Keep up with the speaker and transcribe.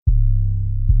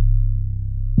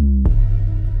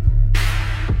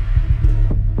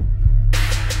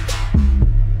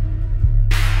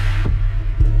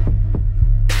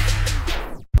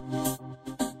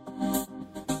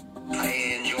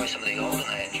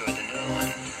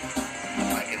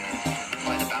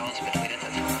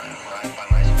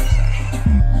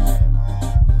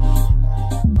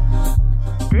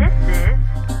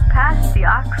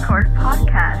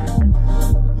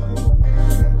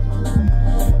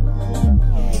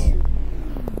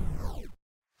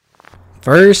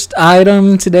First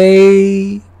item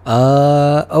today.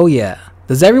 Oh yeah.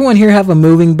 Does everyone here have a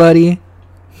moving buddy?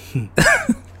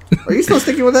 Are you still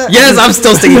sticking with that? Yes, I'm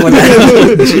still sticking with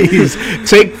that. Jeez,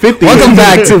 take 50. Welcome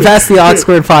back to Past the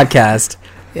Oxford podcast,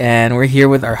 and we're here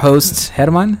with our hosts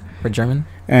Herman for German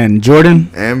and Jordan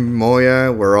and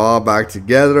Moya. We're all back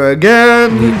together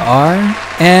again. We are,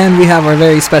 and we have our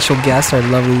very special guests, our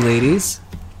lovely ladies,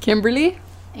 Kimberly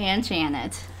and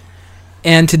Janet.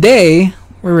 And today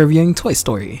we're reviewing Toy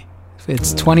Story.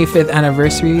 Its 25th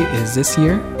anniversary is this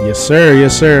year. Yes, sir.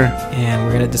 Yes, sir. And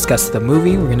we're going to discuss the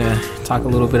movie. We're going to talk a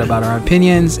little bit about our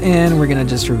opinions, and we're going to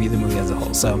just review the movie as a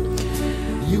whole. So,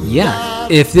 yeah.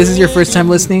 If this is your first time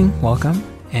listening, welcome.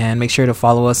 And make sure to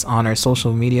follow us on our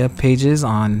social media pages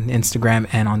on Instagram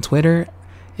and on Twitter.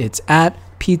 It's at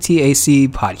PTAC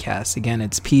Podcast. Again,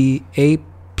 it's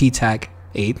PTAC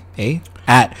 8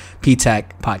 at PTAC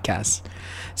Podcast.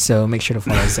 So make sure to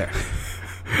follow us there.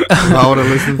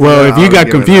 Well, if you got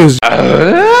confused,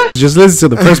 just listen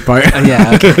to the first part.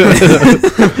 Yeah. Okay.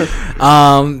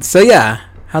 So yeah,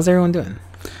 how's everyone doing?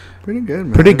 Pretty good,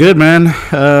 man. Pretty good, man.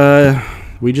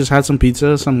 We just had some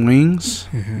pizza, some wings.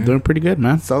 Mm-hmm. Doing pretty good,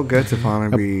 man. So good to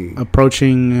finally be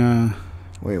approaching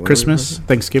Christmas,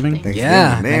 Thanksgiving.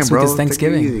 Yeah, damn, next bro. week is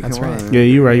Thanksgiving. That's right. Yeah,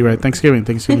 you're right. Thanksgiving.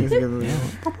 Yeah.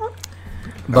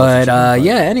 But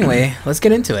anyway, let's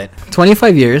get into it.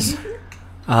 25 years.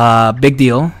 Big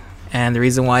deal. And the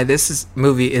reason why this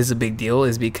movie is a big deal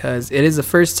is because it is the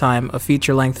first time a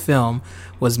feature-length film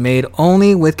was made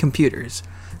only with computers.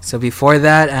 So before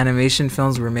that, animation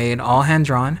films were made all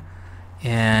hand-drawn,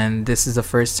 and this is the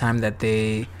first time that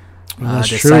they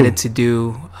decided to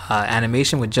do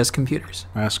animation with just computers.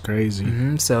 That's crazy.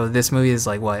 Mm-hmm. So this movie is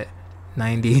like, what,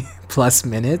 90 plus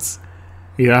minutes?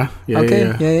 Yeah.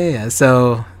 Yeah.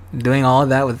 So doing all of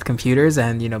that with computers,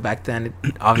 and back then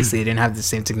obviously they didn't have the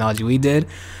same technology we do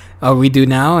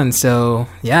now, and so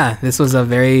this was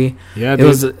it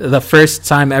was the first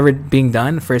time ever being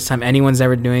done, first time anyone's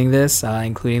ever doing this,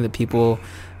 including the people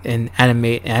in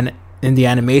the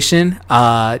animation.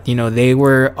 They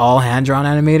were all hand-drawn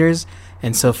animators,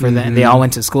 and so for them, they all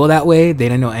went to school that way. They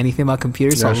didn't know anything about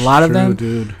computers, so a lot of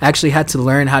them actually had to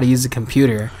learn how to use a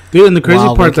computer. Dude, and the crazy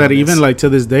part that even like to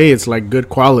this day, it's like good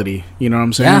quality. You know what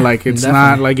I'm saying? Yeah, like it's definitely.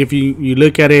 not like if you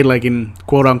look at it like in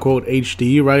quote unquote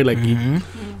HD, right? Like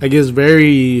like it's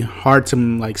very hard to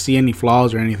like see any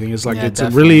flaws or anything. It's like it's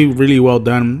really really well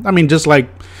done. I mean, just like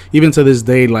even to this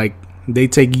day, like they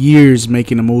take years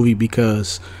making a movie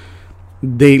because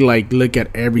they like look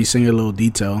at every single little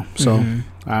detail. So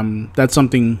that's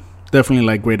something definitely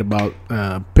like great about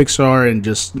Pixar and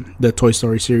just the Toy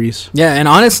Story series. Yeah, and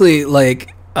honestly,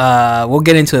 like we'll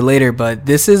get into it later, but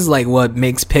this is like what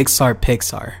makes Pixar,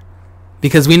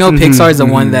 because we know Pixar is the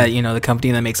one that the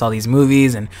company that makes all these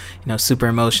movies and super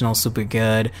emotional, super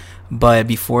good. But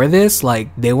before this, like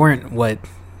they weren't what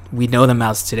we know them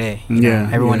as today.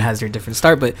 Everyone has their different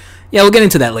start, but we'll get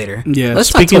into that later. Yeah, let's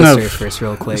talk Toy Story first,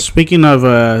 real quick. Speaking of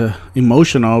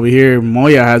emotional, over here,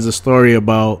 Moya has a story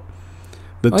about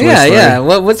the Toy Story. Yeah.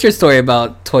 What's your story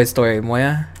about Toy Story,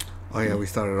 Moya? Oh yeah, we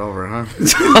started over, huh?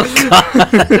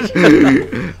 Oh,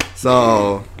 God.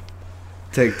 So,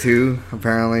 take two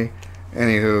apparently.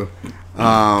 Anywho,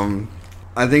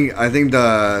 I think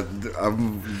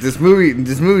this movie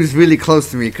is really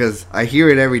close to me because I hear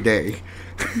it every day.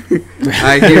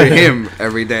 I hear him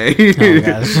every day.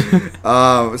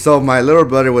 Oh, gosh. So my little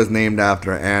brother was named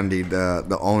after Andy,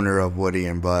 the owner of Woody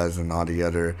and Buzz and all the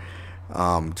other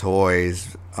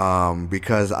toys,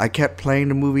 because I kept playing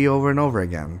the movie over and over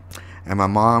again, and my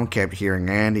mom kept hearing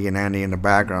Andy in the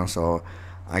background. So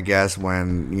I guess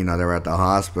when they were at the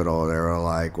hospital, they were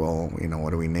like, well,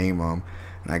 what do we name him?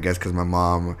 And I guess because my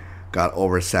mom got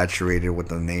oversaturated with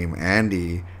the name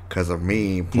Andy because of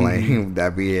me playing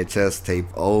that VHS tape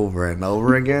over and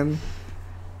over again,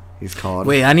 he's called.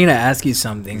 Wait, I need to ask you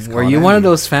something. Were you one of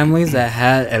those families that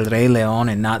had El Rey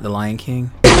León and not the Lion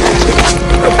King?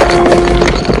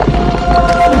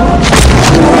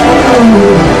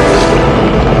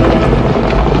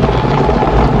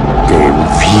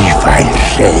 Viva el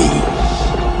Rey.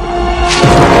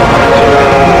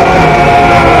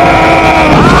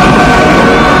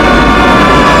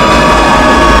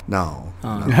 No.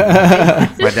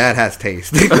 My dad has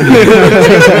taste. I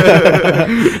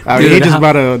mean, he just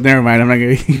bought a. Never mind. I'm not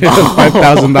gonna give you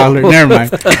 $5,000. Never mind.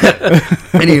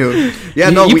 Anywho,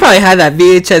 you probably had that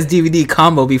VHS DVD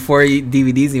combo before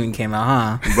DVDs even came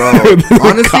out, huh? Bro,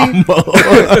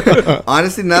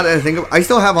 honestly, now that I think of, I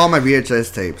still have all my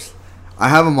VHS tapes. I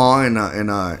have them all on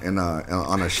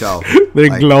a shelf.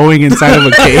 They're glowing inside of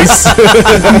a case. I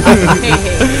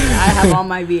have all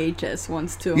my VHS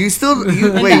ones too. You still wait? In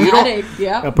You the don't? attic,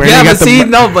 yeah. Yeah, but see,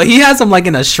 no, but he has them like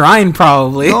in a shrine,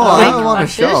 probably. No, I Like, don't want a like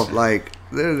shelf. this? Like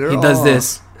they're He all, does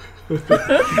this.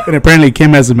 And apparently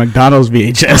Kim has a McDonald's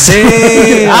VHS.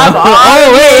 Damn.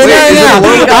 Oh wait, yeah.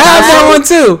 I have that one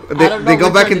too. I don't know They go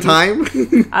which back one in it is.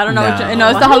 time. I don't know. No. Which one. No,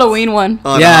 it's the Halloween one.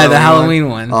 Oh, Yeah, the Halloween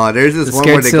one. Oh, there's this The one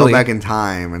Scared where they Silly. go back in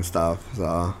time and stuff.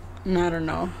 So I don't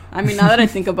know. I mean, now that I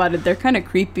think about it, they're kind of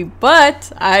creepy.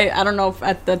 But I don't know if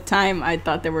at the time I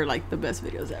thought they were like the best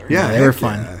videos ever. yeah, They were heck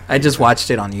fun. yeah. I just watched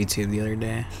it on YouTube the other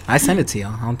day. I sent it to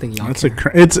y'all. I don't think y'all. It's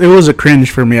care. it was a cringe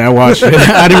for me. I watched it.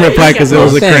 I didn't reply because it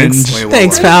was a Thanks. cringe. Wait, what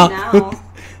Thanks, was-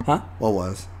 pal. What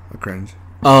was a cringe?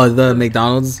 Oh, the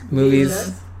McDonald's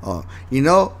movies. Oh, you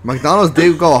know, McDonald's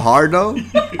did go hard though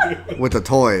with the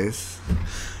toys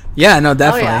Yeah, no,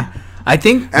 definitely. yeah. I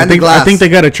think. and the glass. I think they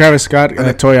got a Travis Scott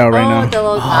toy out right Oh, now. the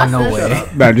little Oh no glasses.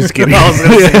 way. No, I'm just kidding. I was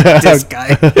gonna say this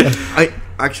guy. I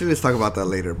actually let's talk about that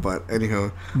later. But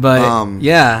anywho, But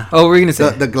yeah. Oh, we're gonna say.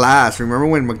 the glass. Remember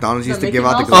when McDonald's used The to give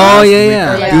Mickey out the Mouse? glass? Oh, yeah, Or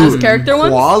yeah. like Yeah. those character ones.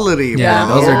 Quality, Yeah,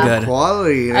 bro. those are good.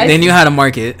 Quality. I- They knew how to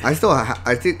market. I still,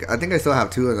 I think I still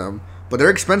have 2 of them, but they're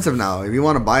expensive now. If you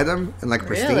want to buy them in like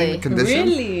pristine Really? condition,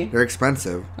 Really? they're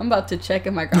expensive. I'm about to check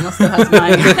if my grandma still has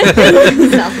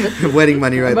mine. Wedding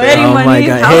money right Wedding there. Oh my money,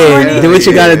 god! house Hey, money. do what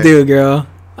you gotta Yeah. do, girl.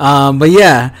 But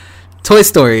yeah, Toy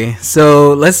Story.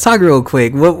 So let's talk real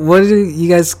quick. What do you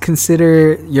guys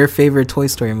consider your favorite Toy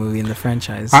Story movie in the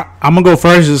franchise? I'm gonna go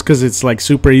first just because it's like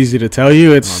super easy to tell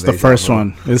you. It's Oh, the deja first vu.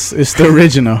 one. It's the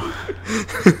original.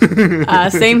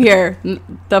 Same here.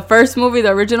 The first movie,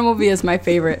 the original movie, is my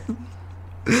favorite.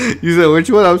 You said which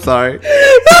one? I'm sorry.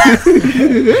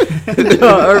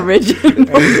 The original.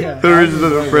 The original,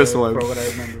 the first one.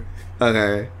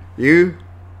 Okay, you.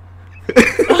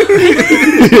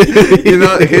 You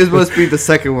know, his must be the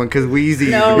second one because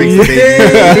Wheezy. No. Wheezy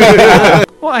baby.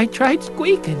 Well, I tried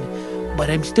squeaking, but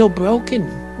I'm still broken.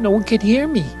 No one could hear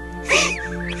me.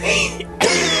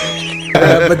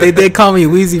 But they did call me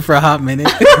Wheezy for a hot minute.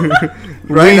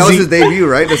 Right, that was his debut,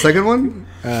 right? The second one.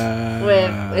 Wait,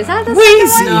 is that the Wheezy.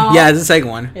 second one? Yeah, it's the second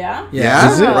one. Yeah.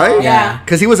 Yeah, Is it? right? Yeah.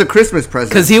 Because he was a Christmas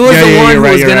present. Because he was Yeah, the yeah, one you're who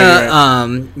right, was you're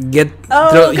gonna right, get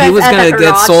Oh, he guys, was at gonna the get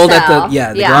garage sold at sale. the the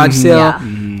Yeah. garage sale. Yeah.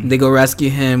 They go rescue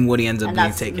him. Woody ends up And being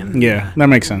that's- taken. Yeah, that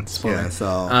makes sense. Yeah. So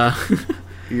Uh,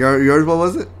 yours, what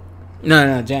was it?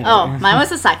 no, Jan. Oh, mine was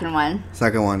the second one.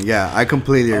 Second one. Yeah, I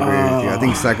completely agree with you. I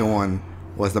think second one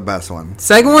was the best one.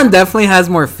 Second one definitely has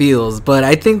more feels, but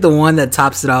I think the one that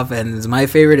tops it off and is my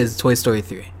favorite is Toy Story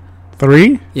 3.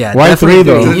 3? Yeah, Why definitely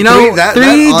 3 though? You know, Three, that three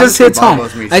just honestly hits home.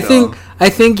 boggles me I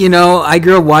think you know, I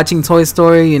grew up watching Toy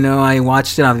Story. You know, I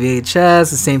watched it on VHS.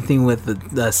 The same thing with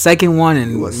the second one,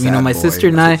 and You a you know, sad my boy, sister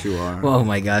and I. that's what you are. Oh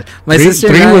my god, my 3, sister.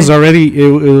 3 and I, was already. It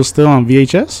was still on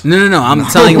VHS. No. I'm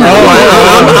telling you.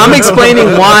 I'm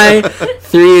explaining why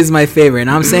 3 is my favorite, and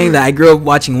I'm saying that I grew up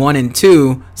watching 1 and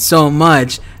 2 so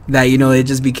much that, you know, it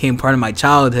just became part of my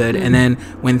childhood. And then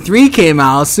when 3 came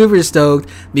out, I was super stoked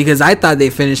because I thought they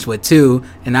finished with 2,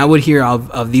 and I would hear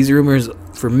of these rumors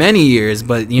for many years,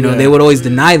 but you know, they would always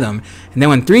deny them. And then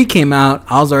when 3 came out,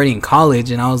 I was already in college,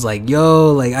 and I was like,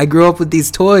 yo, like I grew up with these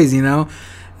toys, you know.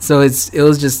 So it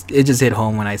just hit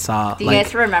home when I saw. Do you like,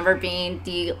 guys remember being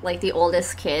the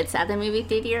oldest kids at the movie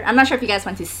theater? I'm not sure if you guys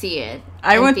went to see it.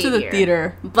 I in went to the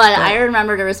theater. but I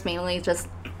remember there was mainly just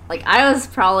like I was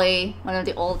probably one of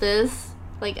the oldest.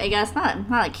 Like I guess not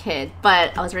a kid,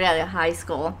 but I was already out of high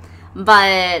school.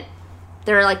 But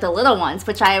they were like the little ones,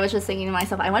 which I was just thinking to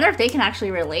myself, I wonder if they can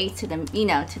actually relate to the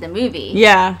to the movie.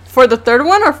 Yeah, for the third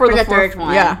one or for For the the fourth third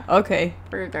one. Yeah, okay.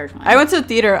 For the third one. I went to the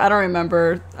theater. I don't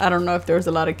remember. I don't know if there was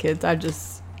a lot of kids.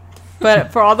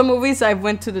 But for all the movies, I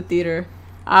went to the theater.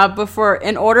 But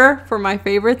in order for my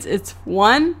favorites, it's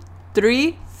 1,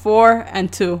 3, 4,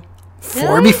 and 2. 4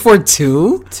 Really? before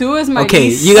 2. 2 is my Okay,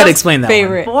 least you gotta explain that one.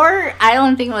 favorite. 4, I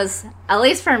don't think was, at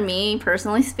least for me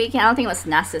personally speaking, I don't think it was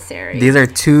necessary. These are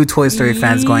 2 Toy Story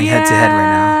fans going head to head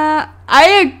right now.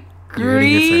 I You heard it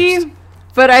here agree,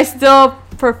 but I still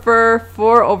prefer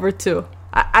 4 over 2.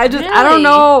 I don't Really?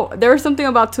 know. There was something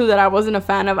about 2 that I wasn't a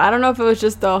fan of. I don't know if it was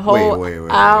just the whole Wait.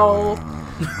 owl.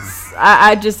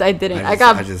 I didn't.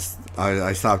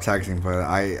 I stopped texting,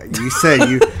 but you said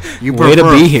you Way to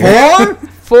prefer be here.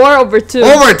 4 over 2.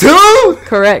 over 2?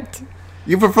 Correct.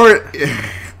 You prefer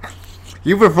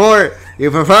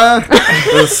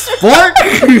the sport?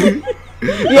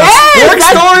 Yes, Fork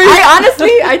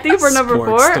story? I think for number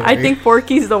Sports 4, I story. think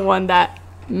Forky's the one that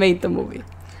made the movie.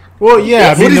 Well, yeah. I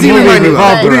What mean, does the he movie remind you of?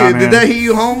 revolved around Did him. that hit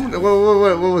you home? What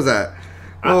was that?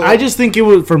 I just think it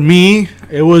was, for me,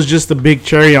 it was just a big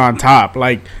cherry on top.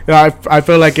 Like, I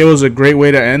felt like it was a great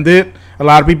way to end it. a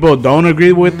lot of people don't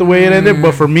agree with the way it ended,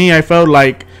 but for me, I felt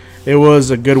like it was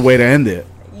a good way to end it.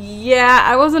 Yeah,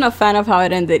 I wasn't a fan of how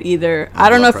it ended either. I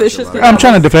don't know if it's just. I'm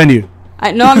trying to defend you.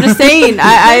 I'm just saying.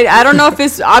 I don't know if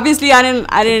it's obviously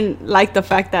I didn't like the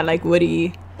fact that like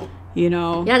Woody, you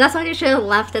know. Yeah, that's why you should have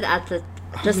left it at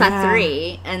at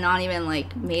 3 and not even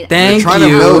like made. Thank you. They're trying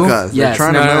to milk us. Yes,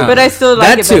 They're trying to milk us. But I still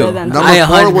like it better than Number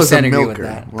 4 was a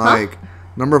milker. Like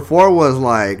number 4 was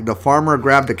like the farmer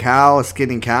grabbed a cow, a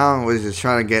skinny cow, and was just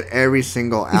trying to get every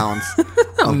single ounce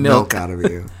of milk out of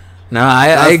you. No,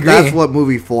 I agree. That's what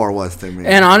movie 4 was to me.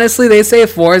 And honestly, they say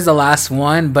 4 is the last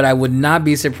one, but I would not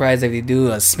be surprised if they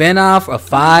do a spin-off, a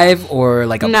 5, or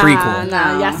like a prequel.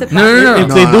 No. If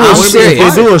they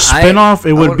do a spin-off,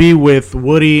 it would be with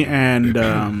Woody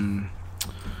and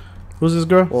who's this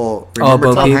girl? Well,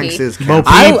 remember Tom Hanks is Bo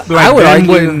Peep. I would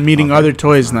argue meeting other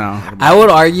toys now. I would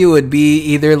argue it would be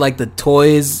either like the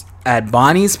toys at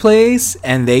Bonnie's place,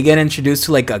 and they get introduced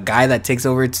to like a guy that takes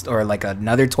over, or like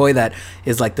another toy that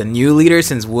is like the new leader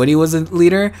since Woody was a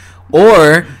leader,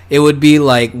 or it would be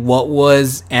like what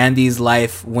was Andy's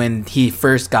life when he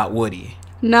first got Woody.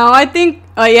 No, I think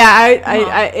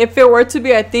I if it were to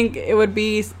be, I think it would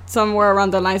be somewhere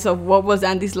around the lines of what was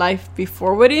Andy's life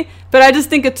before Woody. But I just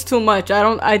think it's too much.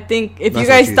 I think if you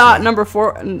guys thought number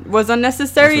 4 was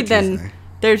unnecessary, then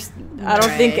I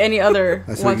don't think any other.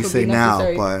 That's what you say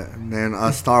now, but then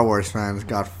us Star Wars fans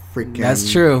got freaking.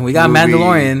 That's true. We got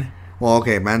Mandalorian. Well,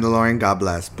 okay, Mandalorian, God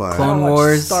bless, but Clone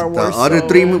Wars, Star Wars, the other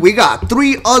 3, we got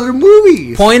 3 other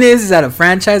movies. Point is that a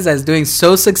franchise that's doing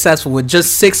so successful with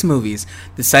just 6 movies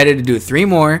decided to do 3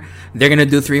 more. They're gonna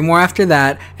do 3 more after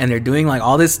that, and they're doing like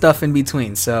all this stuff in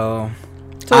between. So.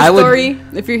 Toy Story,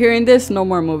 if you're hearing this, no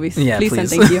more movies. Yeah, please. And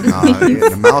thank you.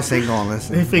 The mouse ain't gonna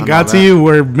listen. If it got to you,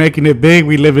 we're making it big.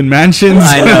 We live in mansions.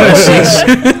 I know.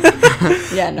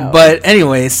 Yeah, no. But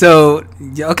anyway, so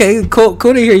okay, cool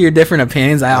to hear your different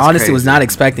opinions. I honestly was not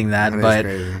expecting that, but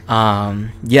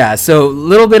yeah. So a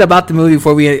little bit about the movie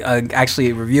before we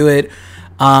actually review it.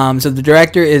 So the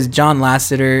director is John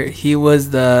Lasseter. He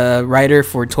was the writer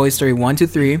for Toy Story 1 to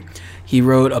 3. He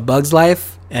wrote A Bug's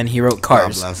Life. And he wrote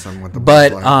Cars.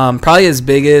 But probably his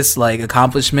biggest like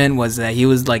accomplishment was that he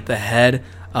was like the head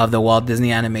of the Walt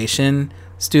Disney Animation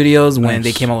Studios when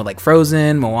they came out with like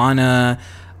Frozen, Moana,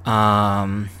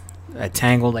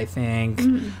 Tangled, I think.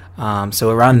 So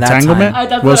around that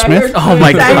time, Will Smith. Oh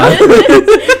my god.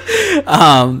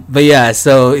 But yeah,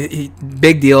 so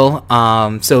big deal.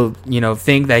 So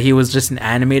think that he was just an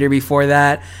animator before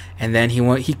that. And then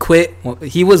he quit.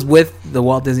 He was with the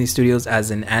Walt Disney Studios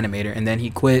as an animator, and then he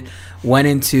quit. Went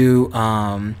into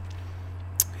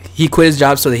he quit his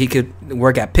job so that he could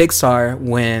work at Pixar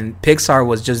when Pixar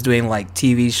was just doing like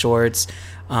TV shorts,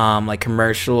 like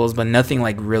commercials, but nothing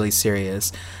like really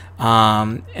serious.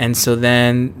 And so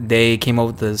then they came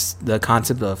up with the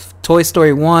concept of Toy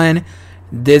Story 1.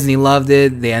 Disney loved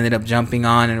it. They ended up jumping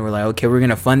on and were like, okay, we're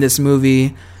gonna fund this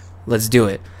movie. Let's do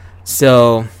it.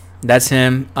 So. That's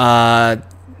him.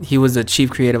 He was the chief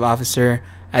creative officer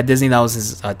at Disney. That was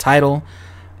his title.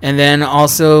 And then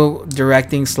also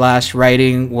directing /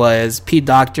 writing was Pete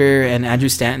Docter and Andrew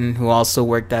Stanton, who also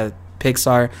worked at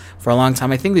Pixar for a long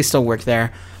time. I think they still work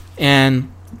there.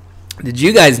 And did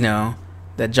you guys know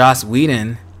that Joss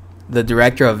Whedon, the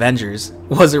director of Avengers,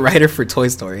 was a writer for Toy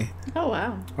Story? Oh,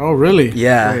 wow. Oh, really?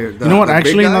 Yeah. You know what?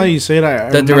 Actually, now that you say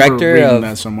that, the director of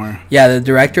that somewhere. Yeah, the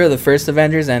director of the first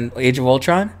Avengers and Age of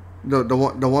Ultron. The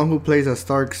one who plays as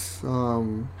Stark's I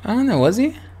don't know, was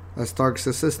he? As Stark's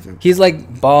assistant. He's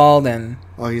like bald and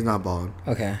he's not bald.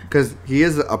 Okay. Because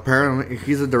he's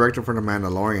a director for The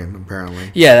Mandalorian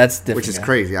apparently. Yeah, that's different. Which is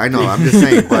crazy. I know. I'm just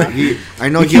saying, but I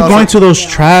know he keep going to those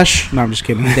trash. No, I'm just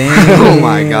kidding. Oh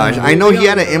my gosh! I know he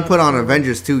had an input on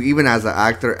Avengers too, even as an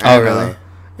actor. And, really?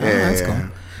 That's cool.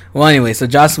 Well, anyway, so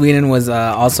Joss Whedon was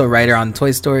also a writer on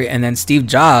Toy Story, and then Steve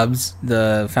Jobs,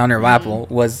 the founder of Apple,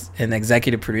 was an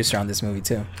executive producer on this movie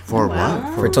too. For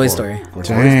what? For Toy Story.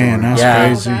 Damn, that's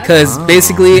crazy. Because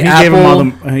basically,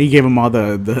 Apple he gave him all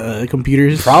the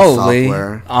computers. Probably.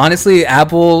 Software. Honestly,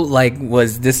 Apple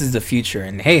this is the future,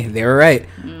 and hey, they were right.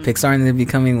 Pixar ended up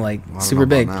becoming like super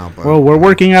big. Well, we're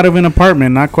working out of an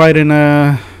apartment, not quite in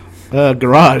a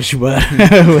garage, but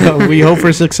we hope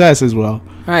for success as well.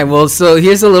 All right, well, so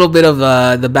here's a little bit of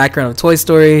the background of Toy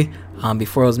Story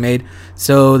before it was made.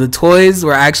 So the toys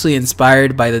were actually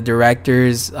inspired by the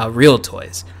director's real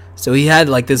toys. So he had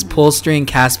like this pull string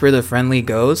Casper the Friendly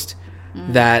Ghost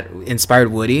that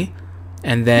inspired Woody.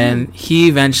 And then he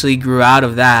eventually grew out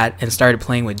of that and started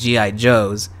playing with G.I.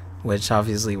 Joes, which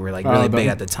obviously were like really big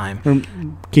at the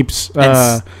time. Keeps...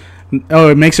 it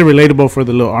makes it relatable for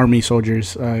the little army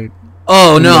soldiers.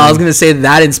 Oh no, I was gonna say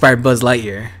that inspired Buzz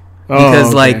Lightyear. Because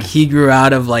okay. like he grew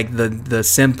out of like the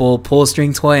simple pull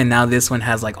string toy, and now this one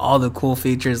has like all the cool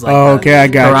features like okay, I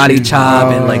got karate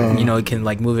chop and like it can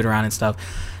like move it around and stuff.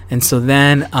 And so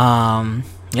then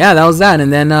yeah, that was that.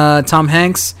 And then Tom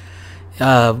Hanks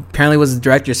apparently was the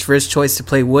director's first choice to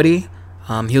play Woody.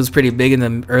 He was pretty big in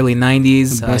the early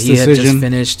 90s. He had just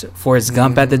finished Forrest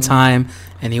Gump at the time,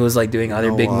 and he was like doing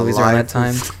other big movies around that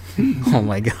time. Oh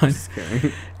my god.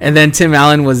 And then Tim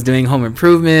Allen was doing Home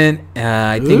Improvement.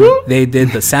 I think they did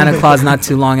the Santa Claus not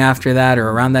too long after that or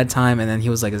around that time, and then he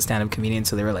was like a stand-up comedian,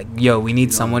 so they were like, yo, we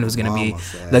need someone who's gonna be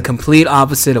the complete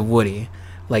opposite of Woody,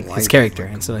 like his character.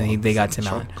 And so they got Tim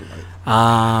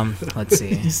Allen. Let's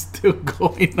see. He's still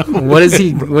going on. What is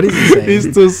he saying? He's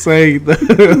still saying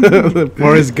the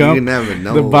Forrest Gump. You never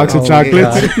know. The box of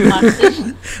chocolates.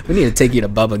 We need to take you to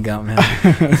Bubba Gump, man.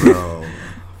 Bro.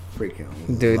 Freaking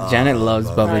Dude, Janet loves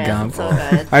Bubba Gump. So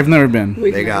good. I've never been.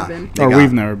 We've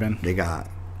We've never been. They got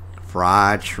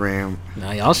fried shrimp.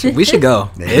 No, we should go.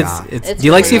 It's do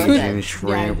you like really seafood? good. And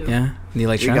shrimp. Yeah. Do you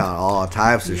like We shrimp? got all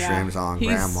types of Yeah. shrimps on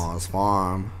Grandma's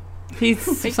farm. He's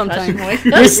sometimes.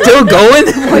 You're still going?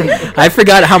 I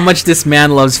forgot how much this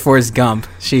man loves Forrest Gump.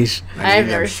 Sheesh. I've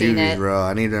need never them seen shoes, it. bro.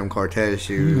 I need them Cortez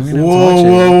shoes.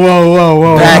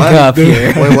 Whoa. Back What? up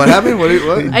here. Wait, what happened? What?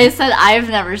 I said I've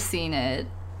never seen it.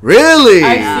 Really?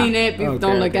 I've seen it. But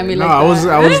don't look at me No, like that.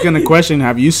 I was gonna question.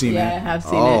 Have you seen Yeah, I it? have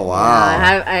seen Oh it.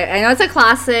 wow. I know it's a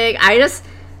classic. I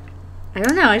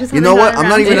don't know. I just You know what? haven't I'm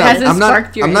not gotten even. around to it. hasn't I'm not.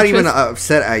 sparked your I'm not even interest?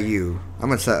 upset at you.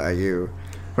 I'm upset at you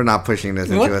for not pushing this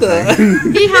into What a the?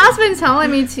 thing. He has been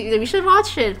telling me to. We should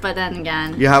watch it, but then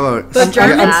again, You have a. But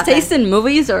Germans happened. taste in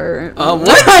movies or What?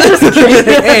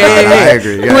 I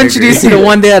agree. Who introduced you to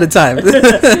One Day at a Time?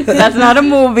 that's not a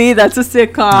movie. That's a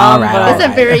sitcom. All right, but- all it's a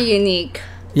very unique.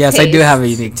 Yes, I do taste. have a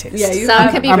unique taste. Yeah, you Some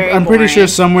could be very. I'm pretty sure boring.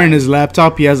 somewhere in his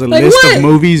laptop he has a Like list what? of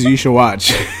movies you should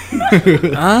watch.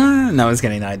 No, I was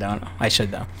kidding. No, I don't. I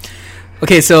should though.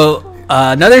 Okay, so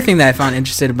another thing that I found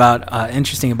interesting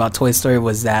about Toy Story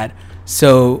was that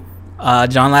John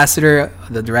Lasseter,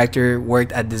 the director,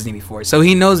 worked at Disney before, so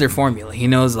he knows their formula. He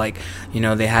knows they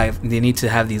need to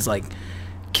have these like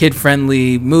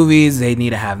kid-friendly movies. They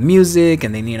need to have music,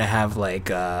 and they need to have like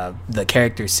the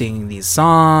characters singing these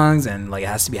songs, and like it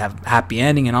has to have happy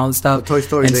ending and all this stuff. Toy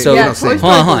Story. And They so, don't sing.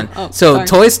 hold on. Oh, So sorry.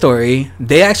 Toy Story,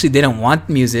 they actually didn't want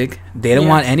music. They didn't Yeah.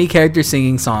 want any characters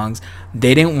singing songs.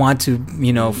 They didn't want to,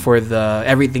 for the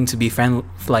everything to be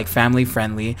family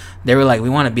friendly. They were like, we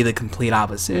want to be the complete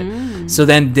opposite. So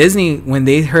then Disney, when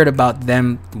they heard about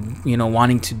them,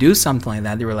 wanting to do something like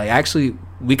that, they were like, actually,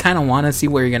 we kind of want to see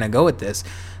where you're gonna go with this.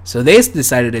 So they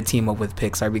decided to team up with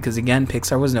Pixar because again,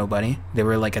 Pixar was nobody. They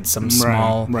were like at some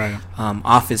small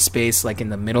office space, like in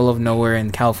the middle of nowhere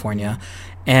in California,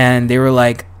 and they were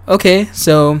like, okay,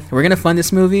 so we're gonna fund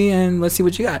this movie and let's see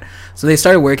what you got. So they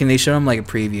started working. They showed them like a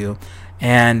preview,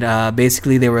 and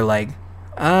basically they were like,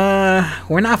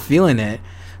 we're not feeling it.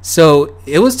 So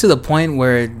it was to the point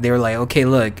where they were like, okay,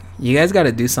 look, you guys got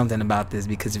to do something about this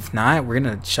because if not, we're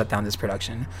gonna shut down this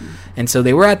production. And so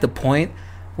they were at the point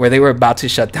where they were about to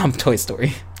shut down Toy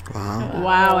Story.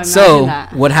 Wow. Imagine So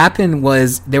that. what happened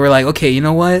was they were like, okay, you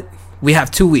know what? We have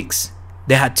 2 weeks.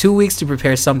 They had 2 weeks to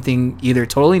prepare something either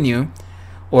totally new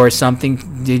or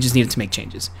something they just needed to make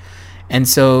changes. And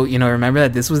so, remember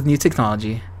that this was new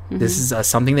technology. This is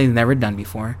something they've never done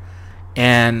before.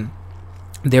 And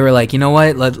they were like, you know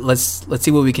what? Let's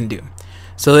see what we can do.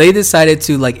 So they decided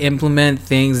to like implement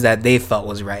things that they felt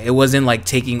was right. It wasn't like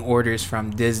taking orders from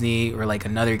Disney or like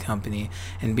another company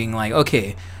and being like,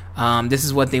 okay, this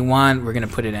is what they want, we're gonna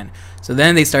put it in. So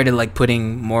then they started like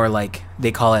putting more like,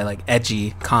 they call it like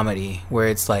edgy comedy, where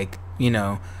it's like,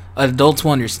 adults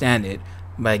will understand it,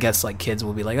 but I guess like kids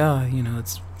will be like, oh,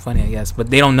 it's funny, I guess, but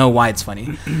they don't know why it's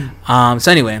funny.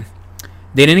 So anyway,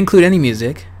 they didn't include any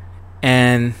music,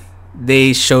 and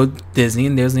they showed Disney,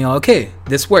 and Disney, okay,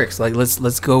 this works. Like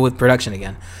let's go with production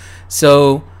again.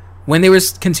 So when they were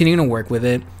continuing to work with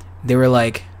it, they were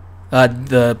like,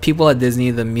 the people at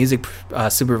Disney, the music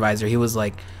supervisor, he was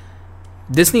like,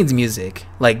 this needs music.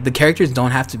 Like the characters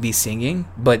don't have to be singing,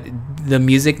 but the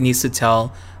music needs to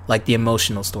tell like the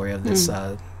emotional story of this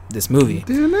this movie.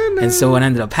 And so what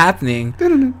ended up happening,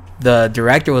 the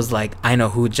director was like, I know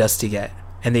who just to get.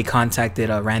 And they contacted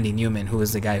Randy Newman, who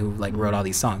was the guy who like wrote all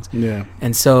these songs. Yeah.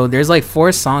 And so there's like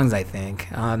 4 songs, I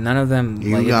think. None of them.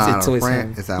 You like, got it's a always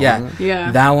friend. him. Is that Yeah, one?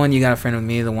 Yeah. that one. You Got a Friend with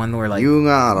Me. The one where like You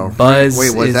got a Buzz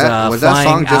Wait, was is that flying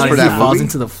song just out for and he that falls movie?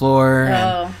 into the floor.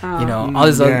 And, Oh. all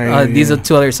this. These are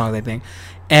 2 other songs, I think.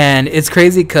 And it's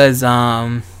crazy because,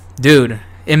 dude,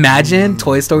 imagine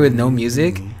Toy Story with no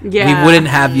music. Yeah. We wouldn't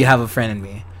have You Have a Friend in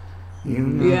Me.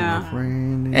 Yeah.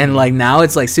 And like now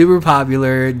it's like super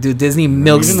popular. Dude, Disney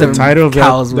milks Even the title of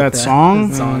cows that with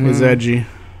song is edgy.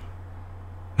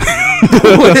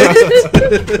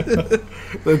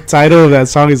 The title of that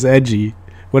song is edgy.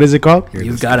 What is it called?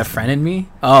 You've got a friend in me?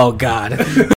 Oh God.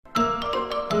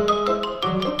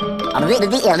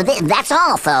 That's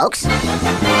all, folks.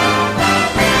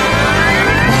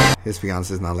 His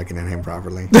fiance's not looking at him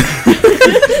properly.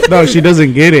 No, she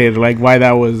doesn't get it. Like why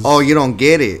that was. Oh, you don't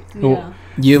get it. Yeah.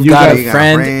 You've got a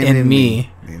friend in me.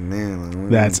 And then,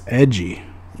 That's edgy.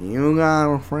 you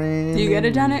got a friend. Do you get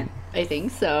it, Janet? I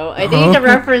think so. I think the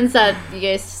reference that you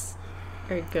guys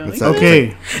are going. It's with.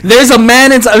 Okay, There's a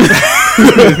man inside.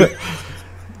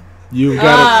 you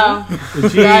got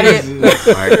Got it.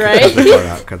 All right, Right? cut this part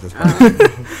out. Cut this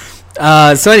part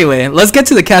out. So anyway, let's get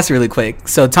to the cast really quick.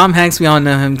 So Tom Hanks, we all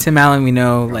know him. Tim Allen, we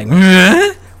know. Like,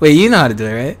 wait, you know how to do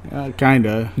it, right?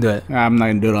 kinda. Do it. I'm not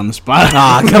gonna do it on the spot.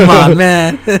 Aw, come on,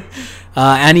 man.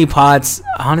 Annie Potts.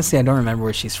 Honestly, I don't remember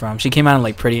where she's from. She came out in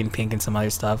like Pretty in Pink and some other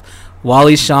stuff.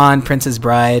 Wally Shawn, Princess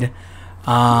Bride.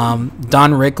 Don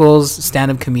Rickles,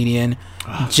 stand-up comedian.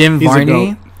 Jim He's a Varney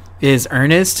goat. is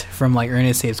Ernest from like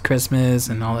Ernest Saves Christmas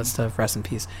and all that stuff. Rest in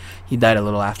peace. He died a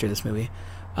little after this movie.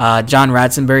 John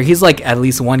Ratzenberg. He's like at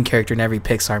least one character in every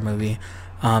Pixar movie.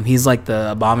 He's like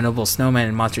the abominable snowman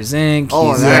in Monsters Inc.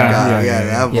 Oh, He's, that guy. Yeah,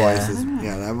 that yeah. voice is.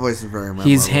 Yeah, that voice is very memorable.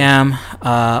 He's Ham.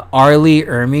 Arlie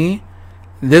Ermy.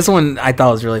 This one I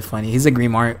thought was really funny. He's a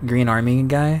Green Army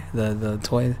guy. The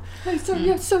toy. Hey, sir,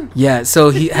 yes, sir. Yeah.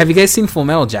 So have you guys seen Full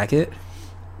Metal Jacket?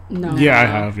 No. Yeah, I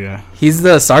have. Yeah. He's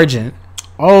the sergeant.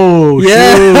 Oh,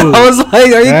 Yeah. shoot. I was like,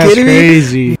 are you That's kidding me?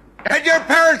 crazy. Did your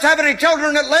parents have any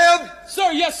children that lived?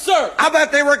 Sir, yes, sir. I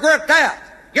bet they regret that.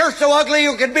 You're so ugly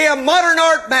you could be a modern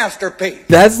art masterpiece.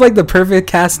 That's like the perfect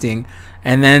casting.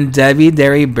 And then Debbie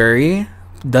Derry Burry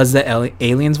does the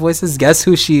aliens voices. Guess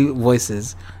who she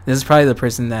voices? This is probably the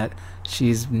person that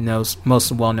she's most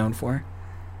well known for.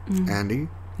 Andy.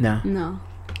 No, No.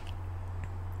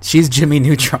 she's Jimmy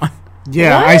Neutron.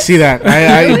 Yeah, What? I see that.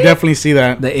 I Really? definitely see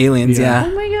that. The aliens, Yeah.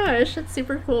 yeah. Oh my gosh, that's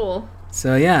super cool.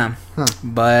 So yeah, Huh.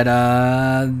 but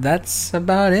that's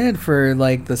about it for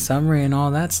like the summary and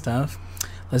all that stuff.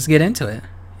 Let's get into it.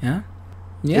 Yeah,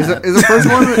 yeah. Is the first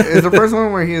one? Is the first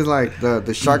one where he's like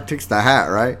the shark takes the hat,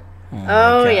 right? my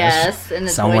Oh gosh. yes, in the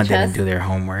Someone toy didn't chest. do their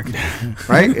homework.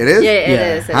 Right? It is. Yeah, it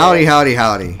Yeah. is. it Howdy, is. howdy,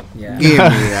 howdy. Yeah. Give me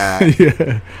that.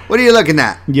 Yeah. What are you looking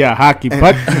at? Yeah, hockey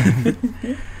puck.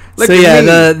 Look So at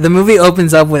yeah, me. the movie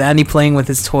opens up with Andy playing with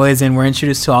his toys, and we're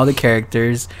introduced to all the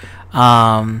characters.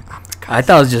 I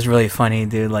thought it was just really funny,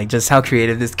 dude. Like just how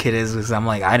creative this kid is. Because I'm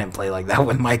like, I didn't play like that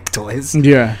with my toys.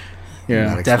 Yeah. Not Yeah.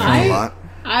 expecting definitely. a lot.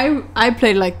 I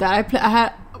played like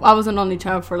that. I was an only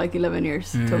child for like 11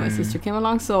 years till my sister came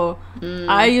along. So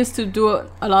I used to do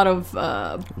a lot of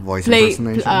Voice play,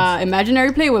 impersonations.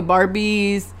 imaginary play with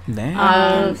Barbies. Damn.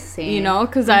 Oh, same. You know,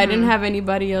 because I didn't have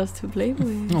anybody else to play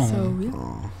with. Aw. So yeah.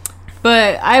 Oh.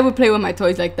 But I would play with my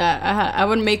toys like that. I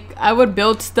would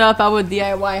build stuff. I would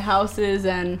DIY houses,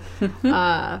 and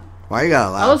Why you gotta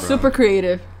laugh? I was bro? super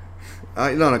creative.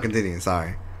 No, continue.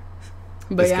 Sorry.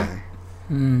 But This yeah, guy.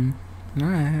 All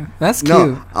right, that's cute.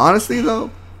 No, honestly though,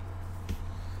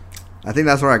 I think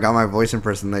that's where I got my voice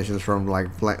impersonations from.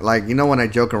 Like you know when I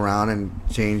joke around and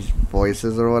change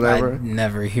voices or whatever. I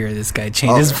never hear this guy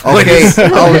change Oh, his voice. okay,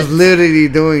 I was literally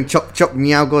doing chop chop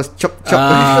meow goes chop chop.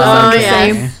 Oh,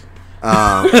 okay.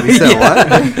 yeah. You said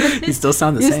what? You still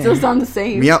sound the you same. still sound the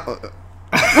same. Meow.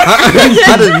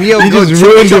 How does meow go? just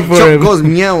Chop, ruined chop, it for chop him. goes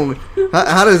meow.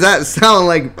 How does that sound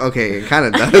like? Okay, it kind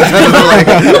of does. I'm like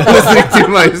listening to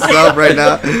myself right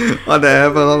now on the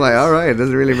headphones. I'm like, all right, it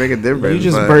doesn't really make a difference. You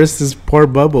just but burst this poor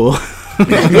bubble.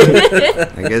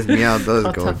 I guess meow does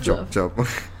Oh, go tough chop chop.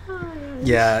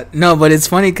 Yeah, no, but it's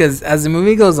funny because as the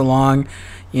movie goes along,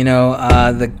 you know,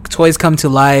 the toys come to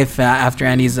life after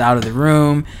Andy's out of the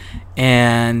room,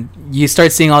 and you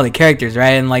start seeing all the characters,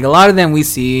 right? And like a lot of them we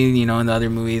see, you know, in the other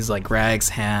movies like Rags,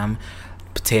 Ham,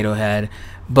 Potato Head.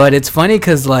 But it's funny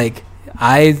because like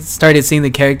I started seeing the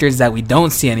characters that we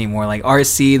don't see anymore, like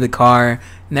RC, the car,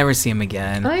 never see him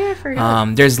again. Oh yeah, I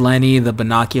forgot. There's Lenny, the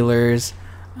binoculars.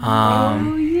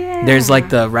 Oh yeah. There's like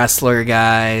the wrestler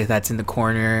guy that's in the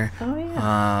corner. Oh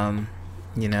yeah.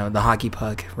 You know, the hockey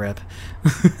puck rip.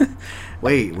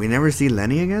 Wait, we never see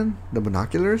Lenny again? The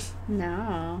binoculars?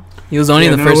 No. He was only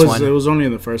in the no, first it was, one. It was only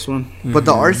in the first one. But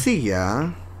the RC,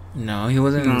 yeah. No, he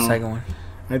wasn't in the No. second one.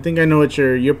 I think I know what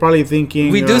you're probably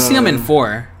thinking. We do see him in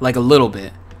 4, like a little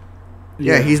bit.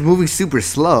 Yeah, he's moving super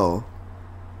slow.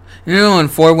 You know, in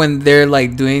 4 when they're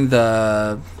like doing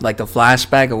the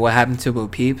flashback of what happened to Bo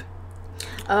Peep.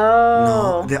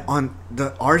 Oh. No,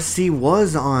 the RC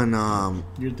was on.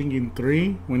 You're thinking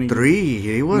 3 when he 3.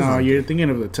 He was. No, on. you're thinking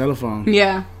of the telephone.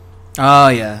 Yeah. Oh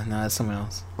yeah, no, that's someone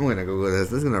else. I'm gonna Google this.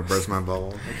 This is gonna burst my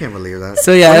bubble. I can't believe that.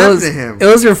 So yeah, what it happened was to him? it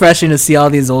was refreshing to see all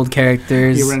these old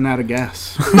characters. He ran out of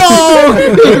gas.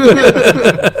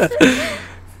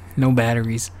 No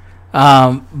batteries.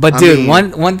 But dude,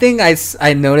 one thing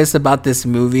I noticed about this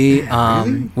movie,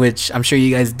 which I'm sure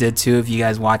you guys did too if you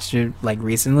guys watched it like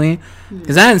recently,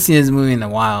 because I hadn't seen this movie in a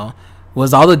while,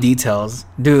 was all the details.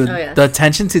 Dude, the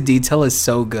attention to detail is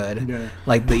so good. Yeah.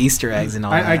 Like the Easter eggs and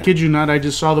all that. I kid you not, I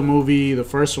just saw the movie, the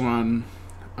first one,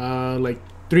 like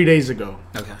 3 days ago.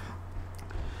 Okay.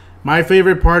 My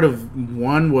favorite part of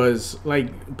 1 was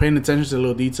like paying attention to the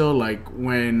little detail, like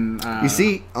when you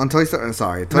see on Toy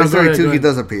Story. Toy Story 2, he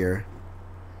does appear.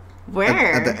 Where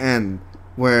at the end,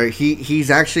 where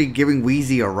he's actually giving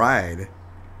Wheezy a ride,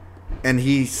 and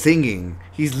he's singing.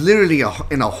 He's literally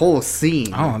in a whole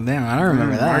scene. Oh damn! I don't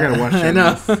remember that. I gotta watch that. I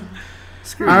know.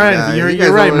 All right,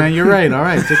 you're right, man. You're right. All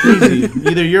right, take it easy.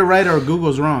 Either you're right or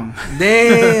Google's wrong.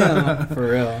 Damn,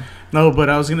 for real. No, but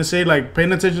I was gonna say, like,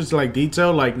 paying attention to like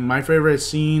detail. Like my favorite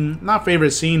scene, not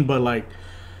favorite scene, but like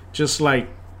just like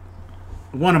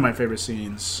one of my favorite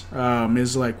scenes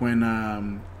is like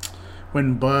when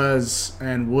Buzz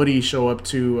and Woody show up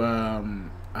to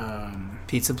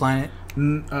Pizza Planet.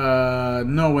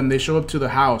 No, when they show up to the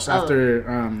house after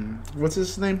what's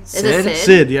his name? Sid?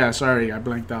 Sid, yeah, sorry, I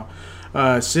blanked out.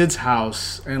 Sid's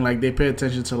house, and like they pay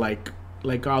attention to like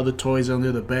all the toys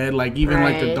under the bed, like even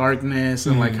like the darkness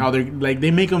and like how they're like they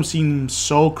make them seem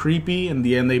so creepy. In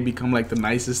the end, they become like the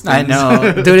nicest things. I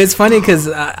know, dude. It's funny because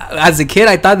as a kid,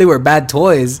 I thought they were bad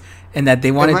toys and that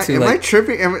they wanted to. Am I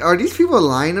tripping? Are these people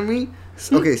lying to me?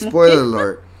 Okay, spoiler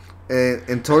alert.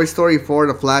 In Toy Story 4,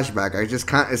 the flashback, I just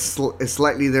can't. It's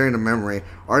slightly there in the memory.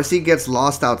 RC gets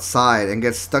lost outside and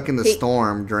gets stuck in the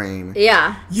storm drain.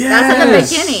 Yeah, that's at the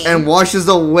beginning. And washes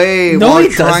away while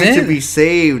trying to be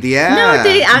saved. Yeah, no,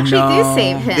 they actually do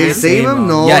save him. They save him?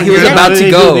 No, yeah, he was about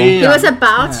to go. He was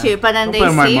about to, but then they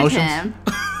saved him.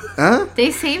 Huh?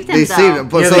 They saved him. They saved him,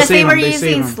 because they were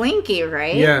using Slinky,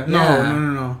 right? Yeah,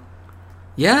 no.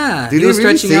 Yeah, did he was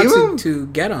really stretching out to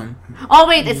get him. Oh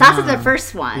wait, it's after the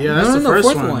first one. Yeah, that's the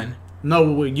first one.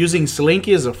 No, using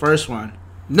Slinky is the first one.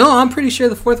 No, I'm pretty sure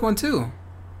the fourth one too.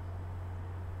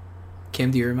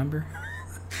 Kim, do you remember?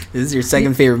 This is your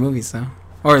second favorite movie, so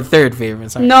or third favorite?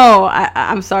 Sorry. No,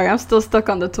 I'm sorry. I'm still stuck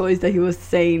on the toys that he was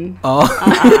saying. Oh,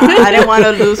 I didn't want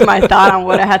to lose my thought on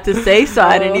what I had to say, so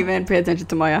I didn't even pay attention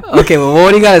to Maya. Okay, well,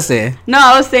 what do you gotta say? No,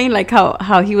 I was saying like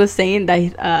how he was saying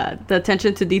that the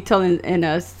attention to detail in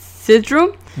a Sid's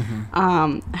room,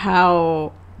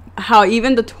 how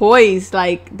even the toys,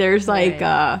 like there's like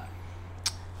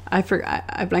I forgot,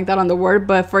 I blanked out on the word,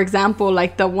 but for example,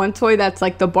 like the one toy that's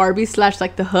like the Barbie /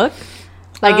 like the hook,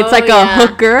 like it's like a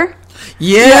hooker.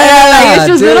 Yeah, like it's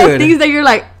just little things that you're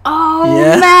like,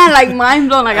 man, like mind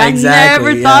blown. Like exactly,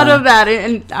 I never thought of that,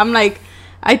 and I'm like,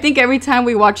 I think every time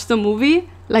we watch the movie,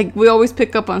 like we always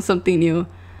pick up on something new,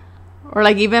 or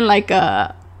like even like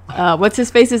what's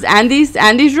his face is Andy's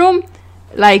room,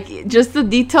 like just the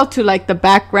detail to like the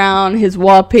background, his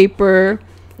wallpaper.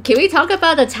 Can we talk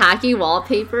about the tacky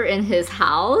wallpaper in his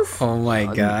house? Oh my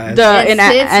god! In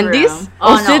Andy's?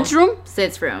 Room. Sid's room?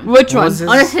 Sid's room. Which one?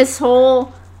 His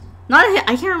whole. I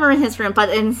can't remember his room, but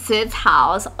in Sid's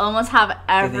house, almost have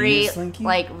every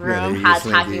like room has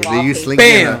tacky wallpaper. They use Slinky.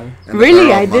 Bam!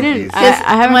 Really? I didn't. I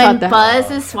haven't when thought that.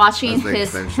 Buzz is watching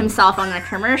himself on a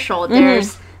commercial,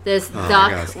 there's this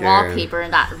duck wallpaper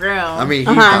in that room. I mean,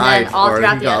 and then all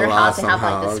throughout the other house, they have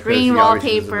like the screen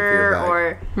wallpaper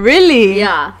or really,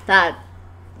 that.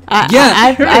 I've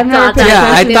never.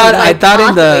 I thought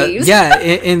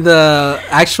in the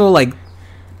actual like,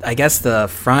 I guess the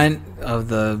front of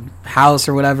the house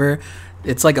or whatever,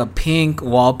 it's like a pink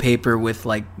wallpaper with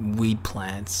like weed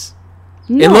plants.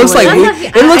 No, it looks like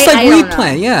weed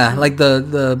plant, yeah, like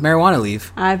the marijuana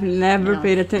leaf. I've never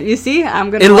paid attention. You see, I'm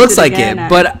gonna. It looks like it,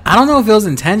 but I don't know if it was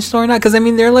intentional or not. Because I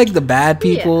mean, they're like the bad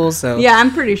people, so yeah,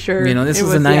 I'm pretty sure. You know, this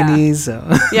was the '90s, so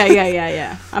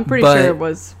yeah. I'm pretty sure it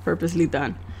was purposely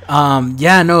done.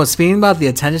 Yeah, no. Speaking about the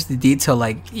attention to detail,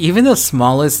 like even the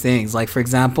smallest things, like for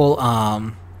example,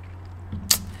 on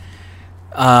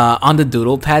the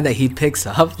doodle pad that he picks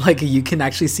up, like you can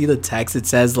actually see the text. It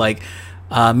says like.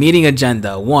 Meeting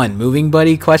agenda 1 moving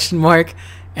buddy ?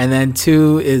 And then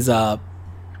 2 is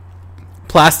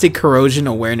plastic corrosion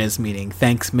awareness meeting.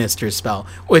 Thanks, Mr. Spell,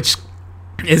 which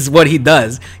is what he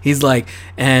does. He's like,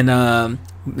 and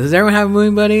does everyone have a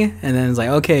moving buddy? And then it's like,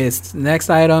 okay, next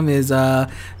item is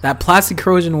that plastic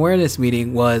corrosion awareness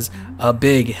meeting was a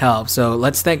big help. So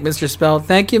let's thank Mr. Spell.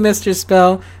 Thank you, Mr.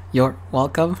 Spell. You're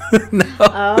welcome. No.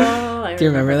 Oh, do you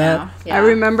remember that? Yeah. I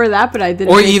remember that, but I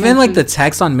didn't. Or even like the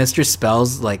text on Mr.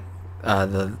 Spell's like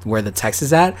where the text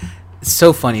is at. It's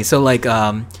so funny. So like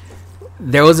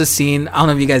there was a scene. I don't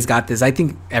know if you guys got this. I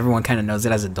think everyone kind of knows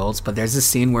it as adults, but there's a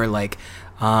scene where like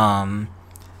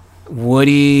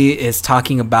Woody is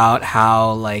talking about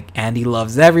how like Andy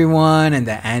loves everyone and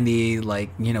that Andy, like,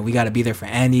 you know, we got to be there for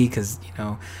Andy because, you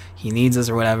know, he needs us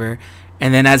or whatever.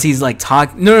 And then as he's like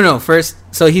no, first,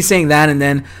 so he's saying that, and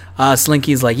then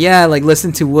Slinky's like, yeah, like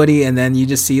listen to Woody, and then you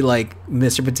just see like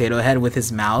Mr. Potato Head with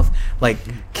his mouth like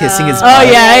kissing his butt.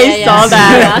 Oh yeah, I saw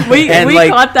that. we like,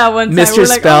 caught that one time. Mr.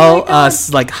 Spell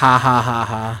like ha ha ha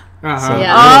ha. Uh-huh.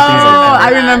 Yeah. I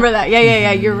remember that.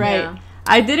 Yeah, you're right. Yeah.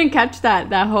 I didn't catch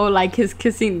that whole like his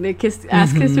kissing, the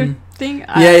ass kisser thing.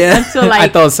 Until like I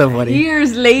thought it was so funny.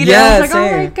 Years later, I was like,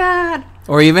 oh my god.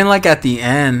 Or even like at the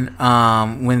end,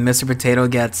 when Mr. Potato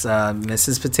gets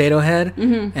Mrs. Potato Head,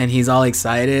 and he's all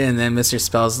excited, and then Mr.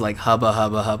 Spell's like hubba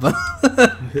hubba hubba.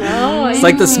 It's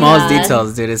like the smallest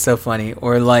details, dude. It's so funny.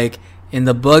 Or like in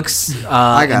the books, in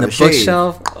the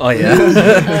bookshelf. Oh yeah.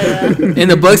 In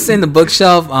the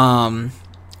bookshelf,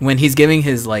 when he's giving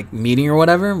his like meeting or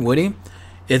whatever, Woody,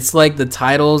 it's like the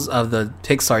titles of the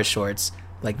Pixar shorts,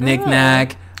 like Knick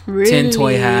Knack. Really? Tin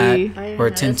Toy Hat or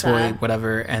Tin Toy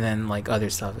whatever, and then like other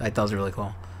stuff. I thought it was really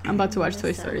cool. I'm about to watch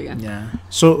Toy Story again. Yeah.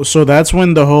 So that's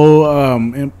when the whole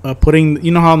putting, you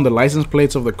know how on the license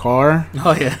plates of the car.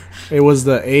 Oh yeah. It was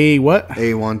the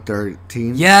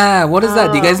A113. Yeah. What is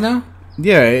that? Do you guys know?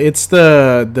 Yeah, it's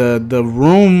the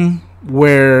room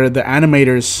where the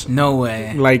animators. No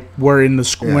way. Like were in the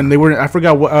school when they were. I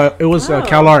forgot what it was.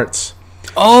 Cal Arts.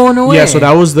 Oh no way! Yeah, so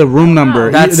that was the room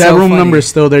number. That's that so room funny. number is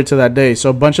still there to that day. So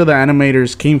a bunch of the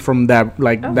animators came from that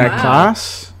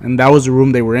class, and that was the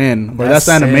room they were in. But that's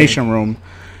the animation room,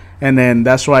 and then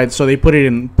that's why. So they put it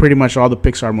in pretty much all the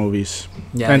Pixar movies.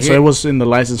 Yeah, and so it was in the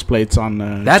license plates on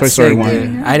Toy Story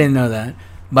 1. I didn't know that,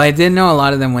 but I did know a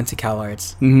lot of them went to Cal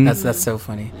Arts. Mm-hmm. That's so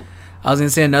funny. I was gonna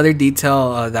say another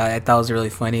detail that I thought was really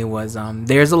funny was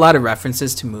there's a lot of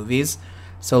references to movies.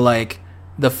 So like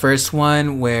the first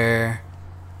one where.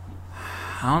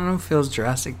 I don't know if it was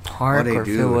Jurassic Park or if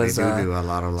it was do a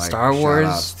lot of like Star Wars.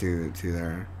 Shout-outs to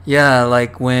their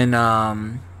like when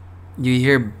you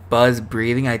hear Buzz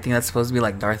breathing, I think that's supposed to be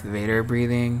like Darth Vader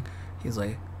breathing. He's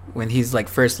like when he's like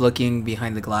first looking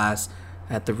behind the glass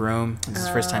at the room. It's his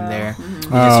first time there. You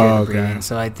just hear the breathing.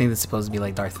 So I think it's supposed to be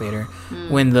like Darth Vader.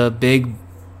 When the big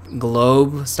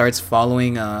globe starts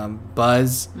following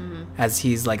Buzz as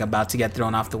he's like about to get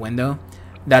thrown off the window,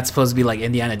 that's supposed to be like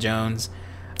Indiana Jones.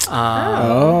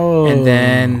 And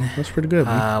then that's pretty good.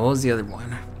 What was the other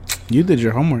one? You did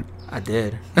your homework. I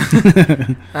did.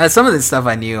 Some of this stuff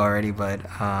I knew already, but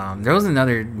there was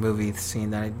another movie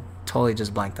scene that I totally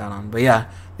just blanked out on. But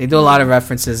yeah, they do a lot of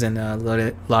references and a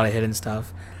lot of hidden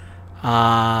stuff.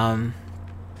 And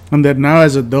that now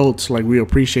as adults, like we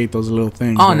appreciate those little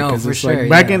things. Oh no, for sure. Like,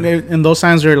 back in those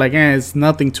times, we were like, it's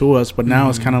nothing to us. But now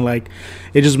it's kind of like,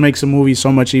 it just makes a movie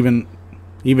so much even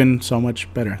so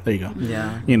much better. There you go.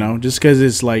 Yeah. You know, just because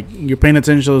it's like you're paying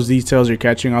attention to those details, you're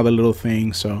catching all the little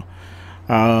things. So,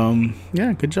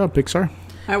 yeah, good job, Pixar.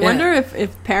 I wonder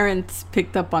if parents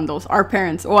picked up on those. Our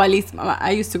parents, or at least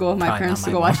I used to go with my parents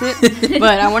to go watch it.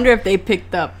 But I wonder if they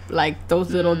picked up like those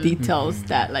little details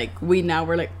that like we now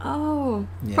were like, oh,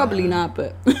 probably not,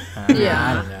 but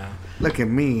I don't know. Look at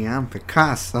me, I'm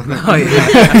Picasso. Oh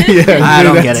yeah, I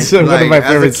don't get it. Like, one of my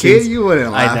favorite as a kid, you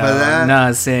wouldn't laugh at that.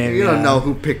 No, same. You don't know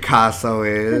who Picasso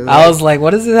is. I was like, what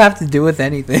does it have to do with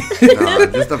anything? No,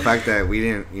 just the fact that we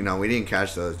didn't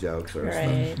catch those jokes or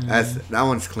stuff. That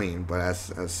one's clean, but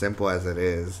as simple as it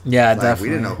is, yeah, definitely. We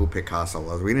didn't know who Picasso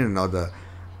was. We didn't know the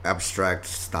abstract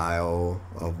style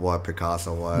of what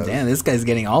Picasso was. Damn, this guy's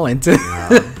getting all into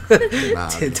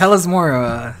it. Tell us more,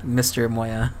 Mr.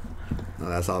 Moya. No,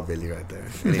 that's all Billy right there.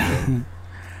 Anyway.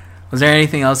 Was there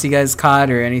anything else you guys caught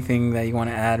or anything that you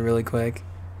want to add really quick?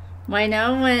 Well, I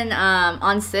know when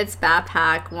on Sid's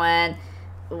backpack, when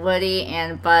Woody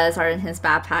and Buzz are in his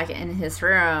backpack in his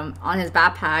room, on his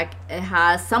backpack, it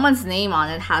has someone's name on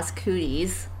it. It has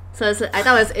Cooties. So I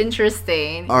thought it was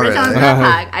interesting. Oh, really? On his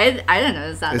backpack. I didn't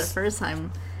notice that the first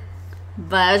time.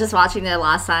 But I was just watching it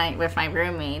last night with my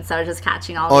roommate, so I was just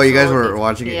catching all. Oh, you guys were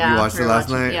watching it? Yeah, you watched it last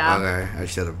night? Yeah. Okay, I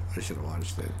should have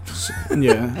watched it.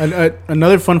 Yeah,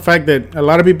 another fun fact that a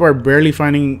lot of people are barely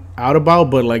finding out about,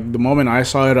 but like the moment I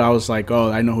saw it, I was like, oh,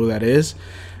 I know who that is.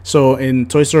 So in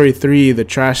Toy Story 3, the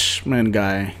trash man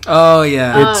guy. Oh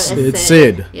yeah, it's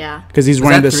Sid. Yeah, because he's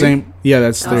wearing the 3? same. Yeah,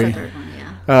 that's 3. the third one,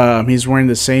 yeah. He's wearing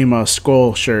the same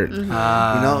skull shirt. You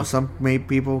know, some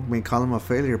people may call him a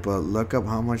failure, but look up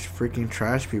how much freaking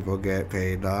trash people get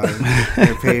paid, dog.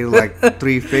 They pay like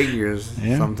 3 figures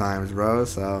sometimes, bro.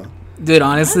 So, dude,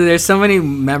 honestly, there's so many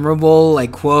memorable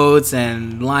like quotes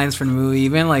and lines from the movie.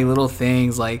 Even like little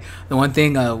things, like the one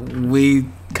thing we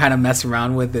kind of mess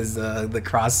around with is the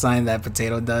cross sign that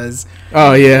Potato does.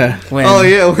 Oh yeah. When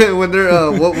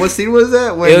they're what scene was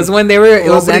that? It was when they were. It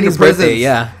was Andy's birthday.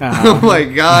 Yeah. Oh my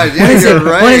god! Yeah, you're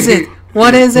right. What is it?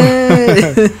 What is it?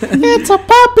 It's a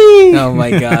puppy. Oh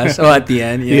my gosh! Oh, at the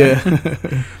end,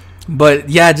 yeah. But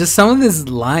yeah, just some of this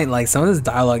line, like some of this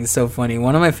dialogue is so funny.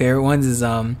 One of my favorite ones is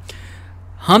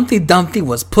Humpty Dumpty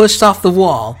was pushed off the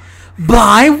wall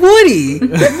by Woody.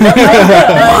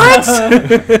 What?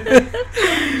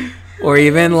 Or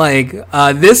even like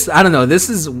this, I don't know. This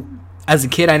is, as a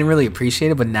kid, I didn't really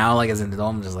appreciate it, but now, like as an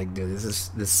adult, I'm just like, dude, this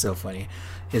is so funny.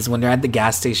 Is when they're at the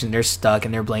gas station, they're stuck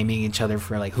and they're blaming each other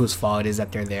for like whose fault it is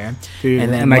that they're there. Dude,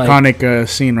 and then an iconic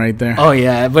scene right there. Oh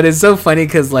yeah, but it's so funny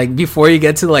because like before you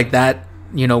get to like that,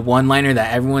 one liner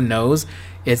that everyone knows,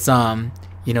 it's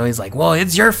he's like, well,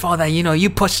 it's your fault that you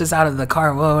pushed us out of the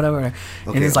car, whatever. Okay,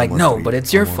 and he's like, no, but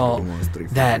it's your fault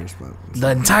that the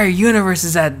entire universe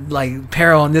is at like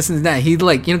peril and this and that. He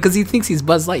like because he thinks he's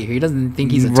Buzz Lightyear. He doesn't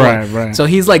think he's a toy. Right. So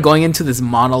he's like going into this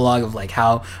monologue of like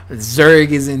how Zurg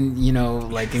is in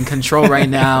like in control right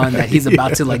now and that he's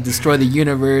about to like destroy the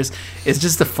universe. It's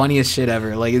just the funniest shit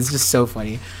ever. Like it's just so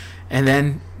funny. And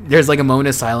then there's like a moment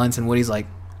of silence and Woody's like,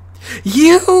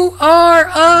 you are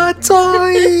a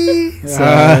toy.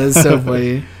 So it's so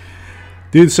funny,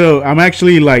 dude. So I'm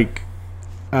actually like,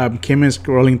 Kim is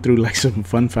scrolling through like some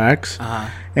fun facts,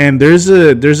 and there's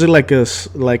a like a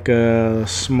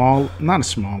small, not a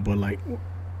small, but like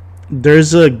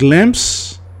there's a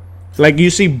glimpse, like you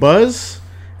see Buzz,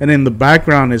 and in the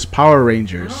background is Power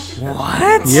Rangers.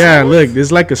 What? Yeah, look,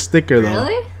 there's like a sticker though.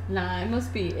 Really? Nah, it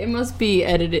must be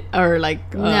edited or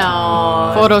like no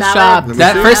Photoshop.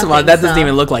 That first of all, that doesn't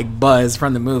even look like Buzz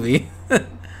from the movie.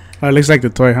 Oh, it looks like the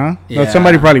toy, huh? Yeah. No,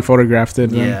 somebody probably photographed it.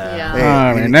 Yeah. Hey,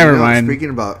 all right, never mind. Speaking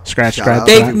about scratch.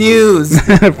 Fake news.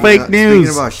 Fake news.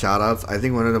 Speaking about shout-outs, I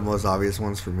think one of the most obvious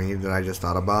ones for me that I just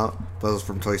thought about was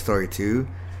from Toy Story 2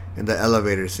 in the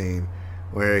elevator scene.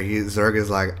 Where Zurg is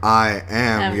like, I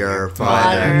am your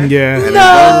father. Yeah. And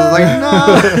no. Like,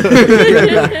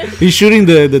 no. He's shooting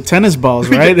the tennis balls,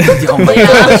 right? Oh my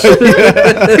gosh.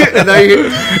 And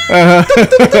now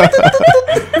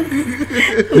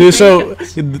Dude, so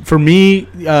for me,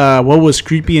 what was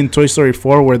creepy in Toy Story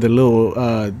 4 were the little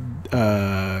the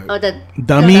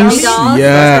dummies. Dolls?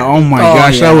 Yeah. Oh my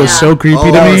gosh, that was so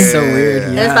creepy to me. So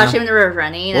weird. Yeah. Especially when they were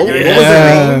running. And what was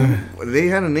their name? They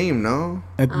had a name, no?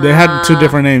 They had 2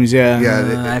 different names.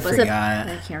 Yeah. I forgot.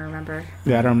 I can't remember.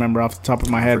 Yeah, I don't remember off the top of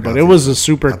my head, but it was a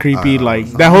super creepy. Like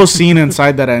that whole scene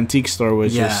inside that antique store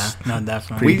was just no,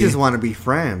 definitely. We just want to be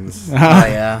friends. Oh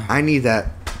yeah. I need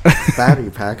that battery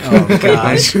pack. Oh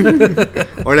gosh.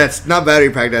 Or that's not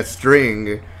battery pack. That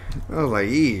string. I was like,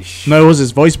 yeesh. No, it was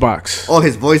his voice box. Oh,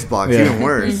 his voice box, even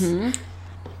worse.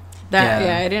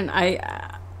 I didn't.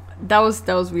 That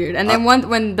was weird. And then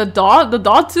when the doll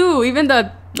too, even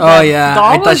the doll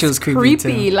I thought she was creepy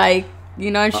too. like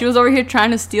and she was over here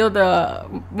trying to steal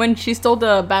when she stole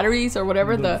the batteries or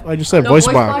whatever. I just said voice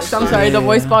box. I'm sorry, the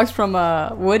voice box from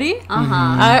Woody.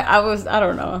 I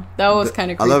don't know. That was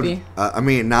kind of creepy. I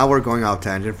mean, now we're going off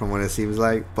tangent from what it seems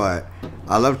like, but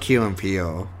I love Keel and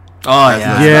Peele. Oh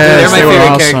yeah, they're my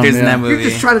favorite characters in that movie. You're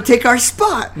just trying to take our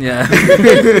spot. Yeah.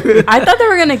 I thought they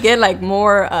were gonna get like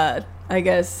more, I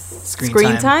guess,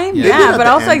 screen time. Yeah, but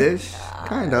I was like,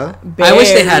 kinda. I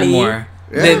wish they had more.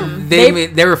 Yeah.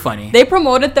 They were funny. They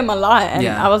promoted them a lot, and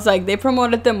Yeah. I was like, they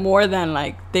promoted them more than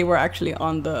like they were actually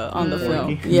on the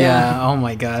film. Yeah. Oh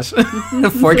my gosh.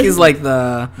 Forky's like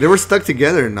They were stuck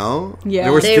together, no? Yeah. They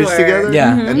were They stitched were. together.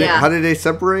 Yeah. And then, Yeah. how did they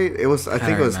separate? I think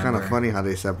don't it was kind of remember. funny how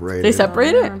they separated. They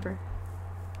separated.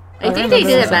 I think they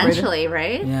did eventually,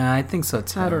 right? Yeah, I think so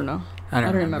too. I don't know. I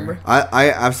don't remember.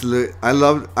 I absolutely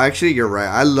actually you're right.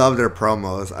 I love their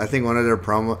promos. I think one of their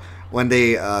when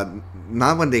they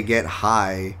not when they get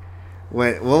high.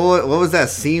 What was that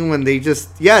scene when they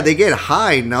they get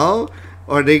high, no?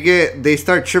 Or they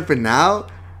start tripping out.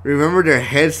 Remember their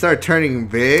heads start turning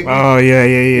big? Oh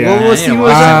yeah. What was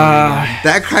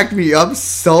that cracked me up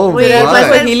so much.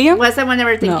 Was it when they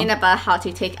were thinking about how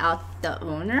to take out the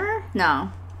owner?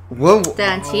 No. Well, The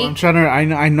antique. I'm trying to.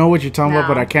 I know what you're talking about,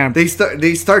 but I can't. They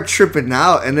start tripping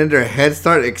out, and then their heads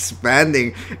start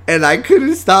expanding, and I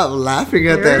couldn't stop laughing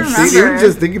at that scene. Even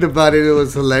just thinking about it, it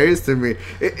was hilarious to me.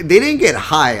 They didn't get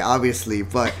high, obviously,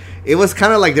 but it was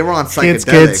kind of like they were on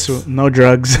psychedelics. Kids, no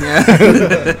drugs.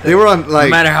 They were on like.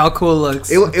 No matter how cool it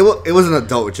looks. It was an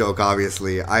adult joke,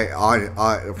 obviously.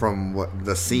 I from what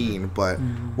the scene, but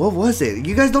what was it?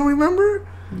 You guys don't remember?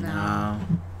 No.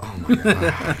 Oh my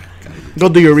god. Go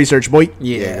do your research, boy.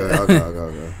 Yeah.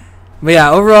 Go. But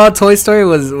yeah, overall, Toy Story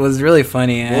was really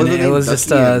funny, and it was just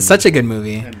such a good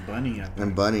movie.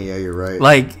 And Bunny, yeah, you're right.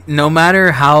 Like, no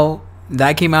matter how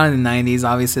that came out in the 90s,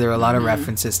 obviously there were a lot of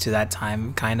references to that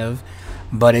time, kind of,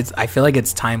 but I feel like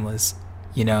it's timeless,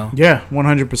 you know? Yeah,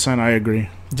 100%. I agree.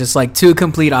 Just like two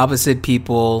complete opposite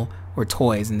people, or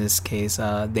toys in this case,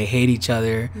 they hate each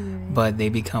other, but they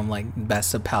become like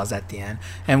best of pals at the end.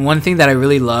 And one thing that I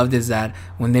really loved is that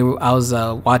when I was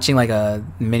watching like a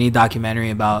mini documentary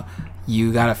about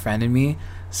You Got a Friend in Me.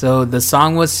 So the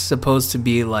song was supposed to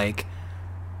be like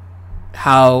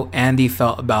how Andy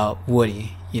felt about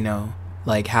Woody, you know,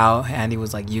 like how Andy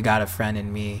was like, you got a friend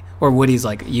in me, or Woody's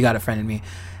like, you got a friend in me.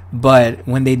 But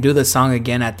when they do the song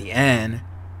again at the end,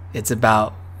 it's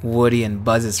about Woody and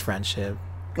Buzz's friendship.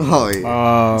 Oh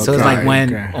yeah. So it's like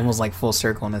almost like full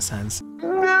circle in a sense.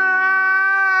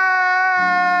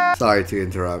 Sorry to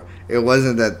interrupt. It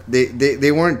wasn't that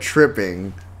they weren't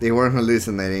tripping. They weren't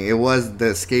hallucinating. It was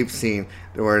the escape scene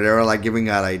where they were like giving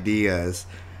out ideas.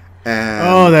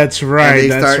 And that's right.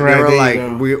 They were like,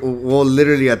 we'll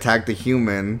literally attack the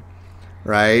human,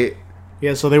 right?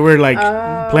 Yeah, so they were like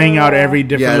playing out every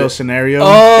different little scenario.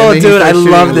 Oh, dude, I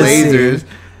love this lasers.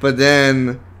 But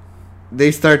then they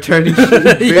start turning big.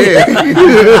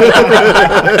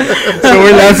 So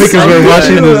we're laughing because we're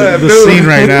watching the scene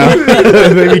right now.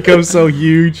 They become so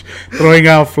huge, throwing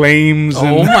out flames.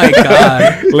 Oh my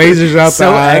god, lasers out so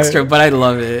the eye. extra, but I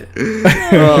love it. Dude,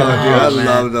 I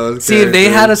love those. See, if they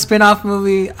had a spin-off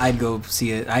movie, I'd go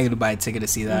see it. I'd buy a ticket to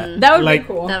see that. That would be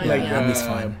cool. That'd be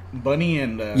fun. Bunny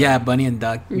and Bunny and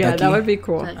Duck. Yeah, Ducky. that would be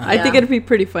cool. I think it'd be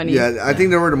pretty funny. Yeah, I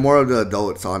think they were more of the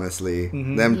adults, honestly.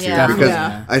 Them too, because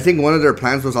I think one of their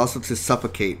plans was also to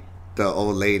suffocate the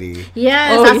old lady.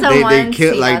 Yeah, that's the one. They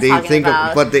kill like they think,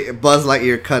 but Buzz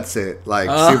Lightyear cuts it like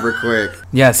super quick.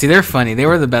 Yeah, see, they're funny. They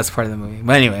were the best part of the movie.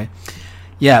 But anyway,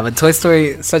 yeah, but Toy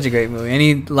Story, such a great movie.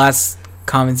 Any last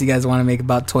comments you guys want to make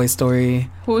about Toy Story?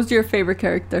 Who's your favorite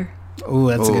character? Oh,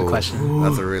 that's a good question.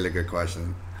 That's a really good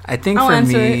question. I think for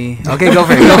me, okay, go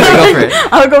for it. Go for it.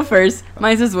 I'll go first.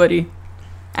 Mine's is Woody.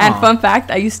 And fun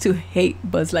fact, I used to hate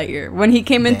Buzz Lightyear. When he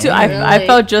came into, I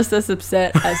felt just as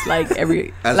upset as like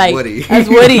Woody. As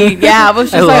Woody. Yeah, I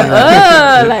was just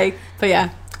but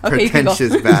yeah. Okay,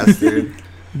 pretentious bastard.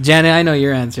 Janet, I know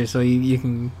your answer, so you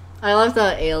can. I love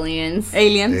the aliens.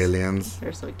 Aliens.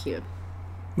 They're so cute.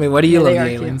 Wait, what do you love the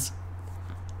aliens?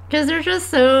 Because they're just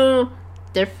so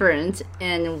different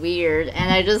and weird,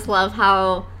 and I just love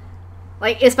how,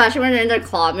 like, especially when they're in their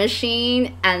claw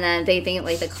machine, and then they think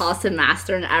like the claw's the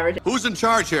master and average. Who's in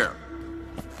charge here?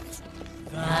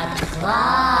 The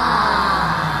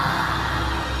claw.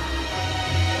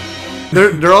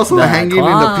 They're also hanging in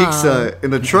the pizza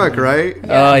in the truck, right?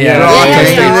 Oh yeah.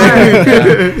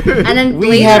 And then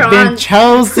we have been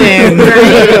chosen.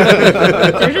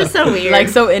 Right? They're just so weird, like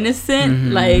so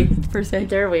innocent, like per se.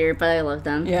 They're weird, but I love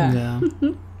them. Yeah.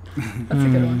 That's a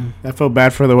good one. I felt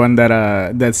bad for the one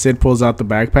that Sid pulls out the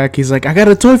backpack. He's like, "I got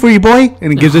a toy for you, boy,"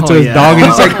 and he gives it to his dog, and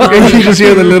it's like, and you just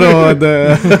hear the little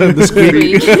the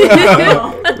squeak.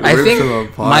 I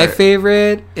think my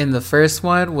favorite in the first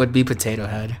one would be Potato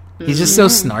Head. He's just so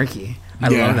snarky. I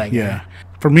love that guy. Yeah.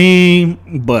 For me,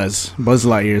 Buzz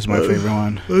Lightyear is my favorite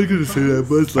one. I was gonna say that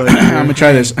Buzz Lightyear. I'm gonna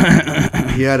try this.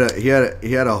 he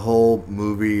had a whole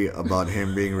movie about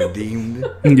him being redeemed.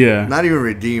 Yeah. Not even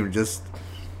redeemed, just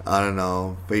I don't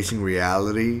know, facing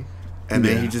reality, and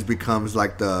then he just becomes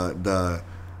like the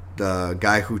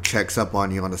guy who checks up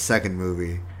on you on the second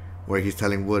movie, where he's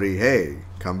telling Woody, "Hey,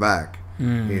 come back."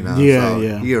 You know.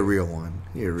 He a real one.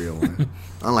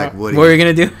 Unlike Woody. What were you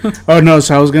gonna do? Oh no!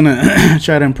 So I was gonna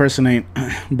try to impersonate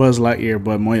Buzz Lightyear,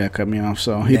 but Moya cut me off,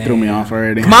 so he threw me off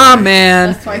already. Come on,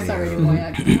 man! That's twice already,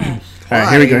 Moya. All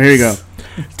right, here we go.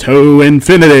 To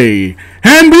infinity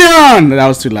and beyond. That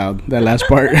was too loud. That last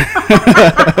part.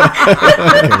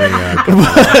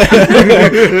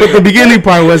 But the beginning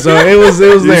part was it was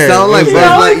there. You sound like Buzz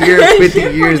Lightyear 50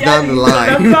 years down the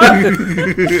line. No,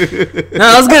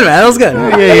 that was good, man. That was good.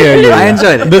 Yeah. I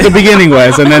enjoyed it. The beginning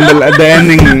was, and then the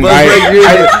ending.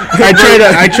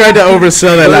 I tried to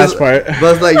oversell that last part.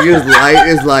 Buzz Lightyear's light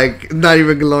is like not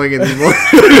even glowing anymore.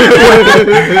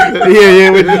 Yeah.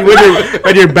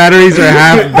 When your batteries are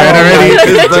half dead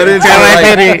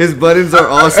already. His buttons are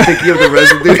all sticky of the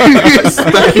residue.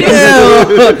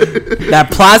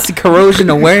 That plastic corrosion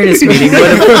awareness meeting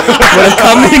would have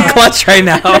come in clutch right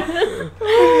now.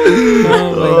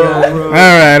 Oh my god!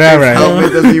 All right.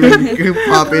 Helmet doesn't even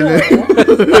pop in there.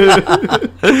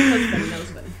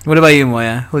 What about you,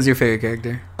 Moya? Who's your favorite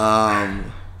character? I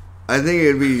think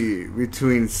it'd be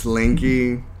between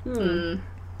Slinky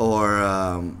or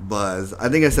Buzz. I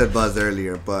think I said Buzz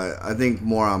earlier, but I think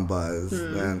more on Buzz.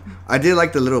 And I did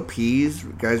like the little peas.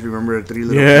 You guys remember the 3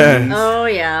 little peas? Oh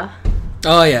yeah.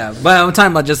 Oh yeah, but I'm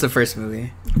talking about just the first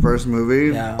movie. First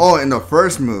movie? Yeah. Oh, in the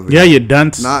first movie. Yeah, you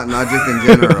dunce. Not just in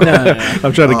general. No.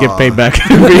 I'm trying to get paid back.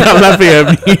 You're laughing at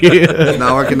me. It's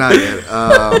not working out yet.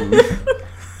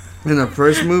 In the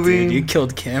first movie, Dude, you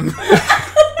killed Kim.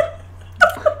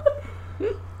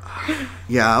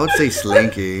 Yeah, I would say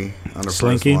Slinky on the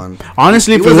Slinky. first one.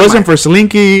 Honestly, if it wasn't for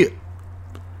Slinky,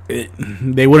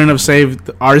 they wouldn't have saved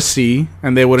RC,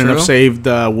 and they wouldn't have saved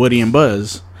Woody and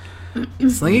Buzz.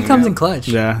 Slinky comes in clutch.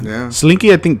 Yeah.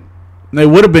 Slinky, I think it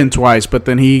would have been twice, but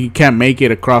then he can't make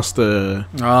it across the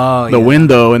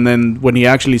window, and then when he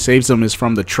actually saves them is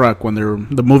from the truck, when they're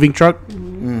the moving truck.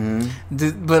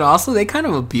 But also they kind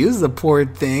of abuse the poor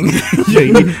thing.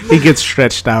 He gets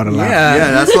stretched out a lot.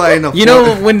 Yeah, that's why in the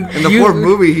fourth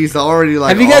movie he's already like.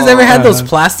 Have you guys ever had those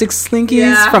plastic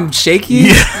Slinkies from Shakey's?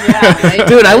 Yeah.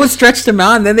 Dude, I would stretch them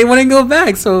out and then they wouldn't go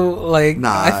back. So like,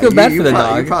 I feel bad for the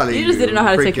dog. You just didn't know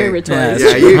how to take care of your toys.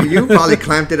 Yeah, you probably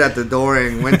clamped it at the door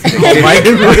and went to the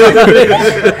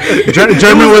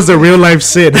German was the real life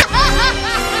Sid.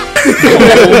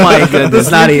 Oh my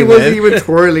goodness, not even. It wasn't even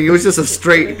twirling. It was just a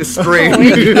straight string.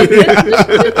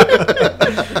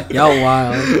 Y'all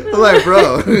wild. I'm like,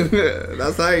 bro,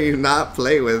 that's how you not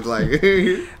play with like.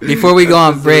 Before we go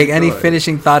on break, any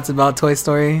finishing thoughts about Toy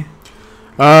Story?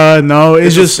 No,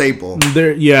 it's just a staple.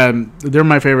 They're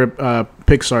my favorite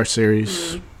Pixar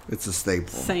series. It's a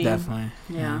staple. Same. Definitely.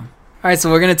 Yeah. All right,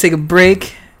 so we're gonna take a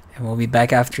break. And we'll be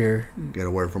back after. Get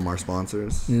a word from our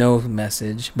sponsors. No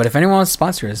message. But if anyone wants to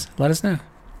sponsor us, let us know.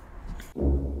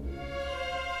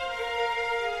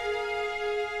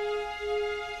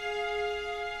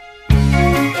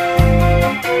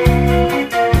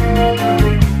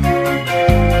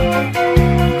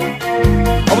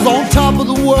 I was on top of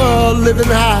the world, living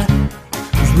high.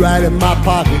 It was right in my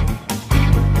pocket.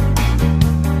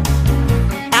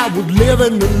 I was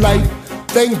living the life.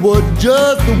 Things were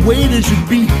just the way they should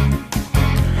be.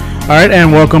 All right,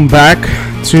 and welcome back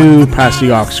to Pass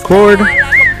the Aux Cord.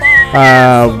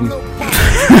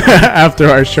 After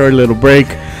our short little break,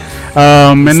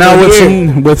 and now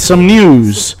with some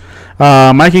news.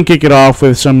 I can kick it off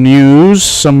with some news,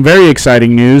 some very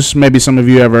exciting news. Maybe some of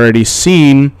you have already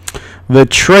seen the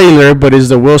trailer, but it's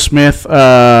the Will Smith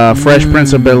Fresh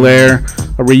Prince of Bel-Air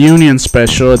a reunion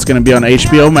special. It's going to be on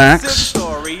HBO Max.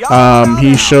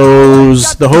 He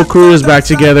shows the whole crew is back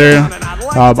together.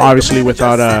 Obviously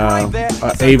without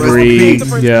Avery.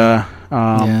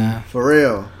 Yeah. For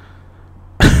real.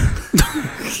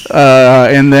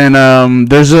 And then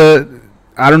there's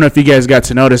I don't know if you guys got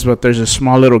to notice, but there's a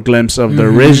small little glimpse of the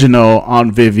original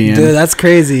Aunt Vivian. Dude, that's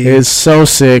crazy. It's so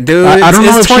sick. Dude, I don't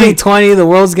know if 2020, the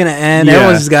world's going to end. Yeah.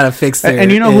 Everyone's just got to fix their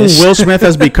And you know who Will Smith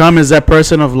has become is that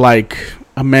person of like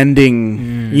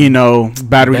amending,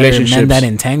 bad relationships. Amend that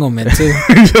entanglement too.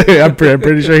 I'm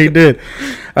pretty sure he did.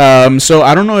 So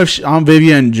I don't know if Aunt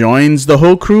Vivian joins the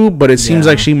whole crew, but it seems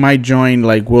like she might join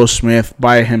like Will Smith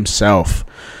by himself.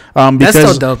 Because,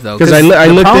 that's so dope though. Because I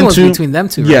looked into between them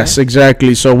two. Yes, right?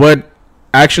 Exactly. So what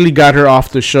actually got her off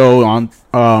the show on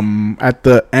at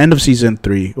the end of season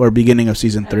 3 or beginning of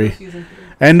season 3?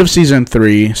 End of season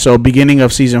 3. So beginning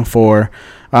of season 4.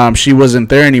 She wasn't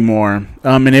there anymore.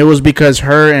 And it was because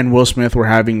her and Will Smith were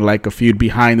having like a feud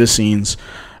behind the scenes.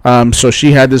 So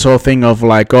she had this whole thing of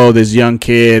like, oh, this young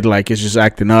kid like is just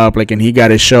acting up, like, and he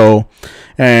got his show,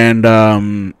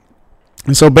 and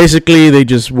so basically they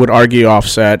just would argue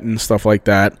offset and stuff like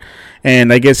that.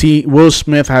 And I guess Will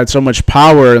Smith had so much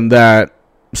power in that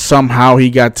somehow he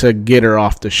got to get her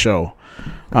off the show.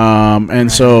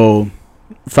 So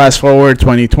fast forward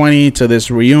 2020 to this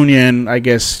reunion, I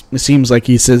guess it seems like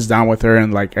he sits down with her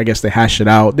and like I guess they hash it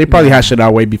out. They probably hashed it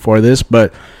out way before this,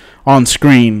 but on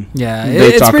screen. Yeah,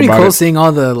 it's pretty cool seeing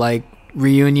all the like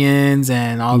reunions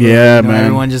and all the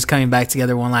everyone just coming back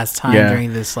together one last time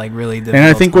during this like really difficult and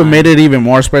I think what made it even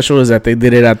more special is that they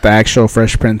did it at the actual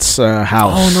Fresh Prince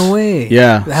house. Oh no way.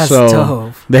 Yeah, that's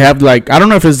dope. They have like, I don't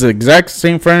know if it's the exact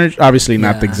same furniture, obviously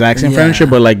not the exact same furniture,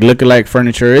 but like look-alike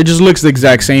furniture. It just looks the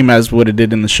exact same as what it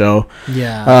did in the show.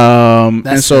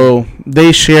 And so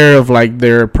they share of like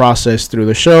their process through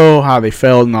the show, how they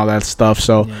felt and all that stuff.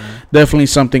 So definitely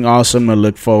something awesome to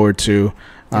look forward to.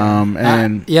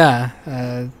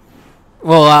 Well,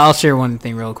 I'll share one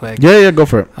thing real quick. Yeah, go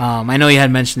for it. I know you had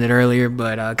mentioned it earlier,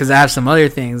 but because I have some other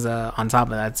things on top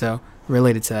of that, so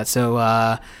related to that. So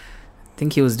I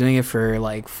think he was doing it for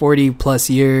like 40 plus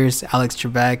years. Alex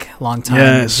Trebek,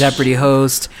 longtime Jeopardy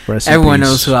host. Everyone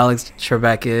knows who Alex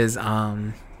Trebek is.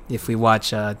 If we watch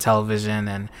television,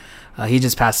 and he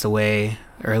just passed away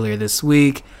earlier this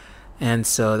week. And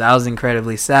so that was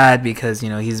incredibly sad because,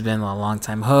 he's been a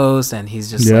long-time host and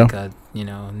he's just like a,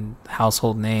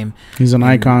 household name. He's an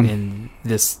icon in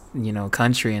this,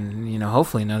 country and,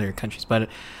 hopefully in other countries. But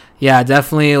yeah,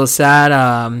 definitely it was sad,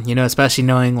 especially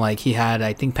knowing like he had,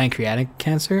 I think, pancreatic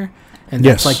cancer. And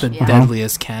that's like the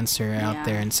deadliest cancer out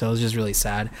there. And so it was just really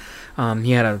sad.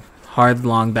 He had a hard,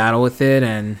 long battle with it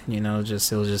and, it was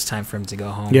just time for him to go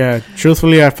home. Yeah,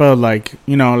 truthfully, I felt like,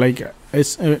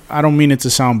 it's I don't mean it to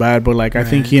sound bad, but like I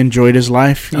think he enjoyed his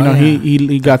life.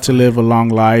 He got to live a long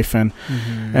life, and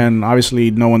and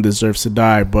obviously no one deserves to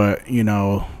die. But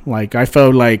like I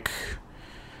felt like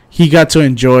he got to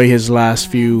enjoy his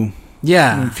last few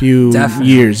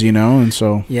years, and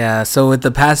so So with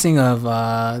the passing of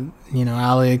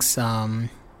Alex,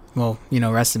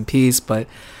 rest in peace. But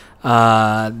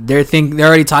they're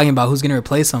already talking about who's gonna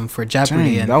replace him for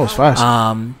Jeopardy. Dang, that was fast.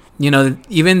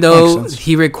 Even though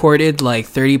he recorded like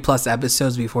 30 plus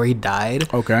episodes before he died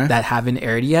that haven't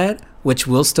aired yet, which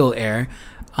will still air,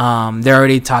 they're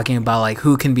already talking about like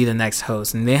who can be the next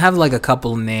host. And they have like a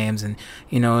couple of names, and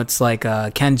it's like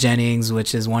Ken Jennings,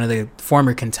 which is one of the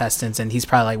former contestants, and he's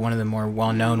probably like one of the more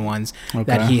well-known ones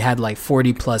that he had like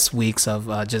 40 plus weeks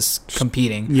of just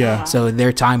competing. So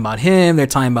they're talking about him. They're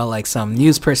talking about like some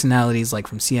news personalities like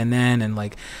from CNN, and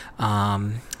like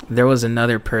there was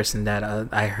another person that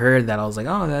I heard that I was like,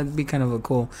 oh, that'd be kind of a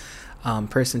cool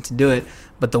person to do it.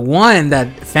 But the one that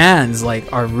fans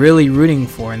like are really rooting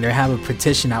for, and they have a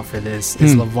petition out for this,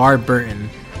 is LeVar Burton,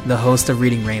 the host of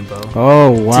Reading Rainbow.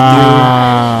 Oh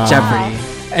wow! To do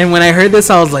Jeopardy. And when I heard this,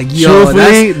 I was like, yo, I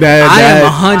am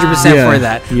 100% for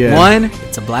that. One,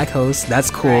 it's a black host. That's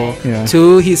cool.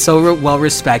 Two, he's so well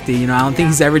respected. I don't think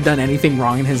he's ever done anything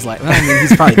wrong in his life. Well, I mean,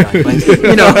 he's probably done. But,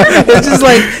 it's just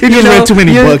like... He just read too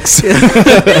many books.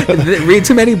 Read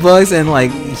too many books, and,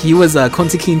 like, he was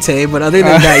Kunta Kinte. But other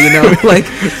than that, like...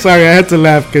 Sorry, I had to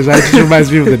laugh because that just reminds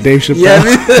me of the Dave Chappelle.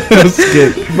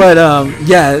 But,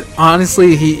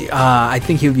 honestly, I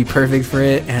think he would be perfect for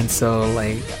it. And so,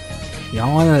 like...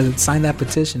 Y'all want to sign that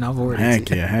petition? I'll forward it.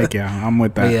 Heck yeah, I'm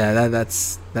with that. But yeah,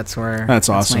 that's where. That's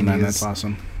awesome, man. That's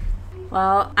awesome.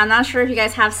 Well, I'm not sure if you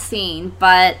guys have seen,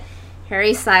 but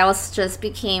Harry Styles just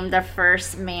became the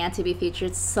first man to be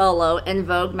featured solo in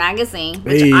Vogue magazine,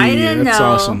 which I didn't know.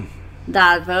 Awesome.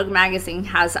 That Vogue magazine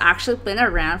has actually been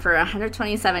around for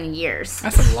 127 years.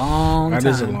 That's a long time. That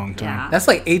is a long time. Yeah. That's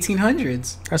like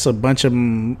 1800s. That's a bunch of...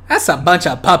 That's a bunch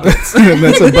of puppets.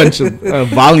 That's a bunch of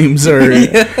volumes.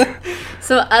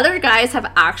 So other guys have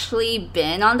actually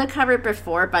been on the cover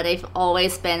before, but they've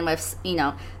always been with,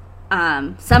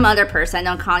 some other person. I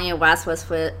know Kanye West was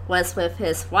with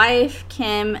his wife,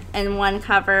 Kim, in one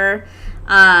cover.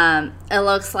 It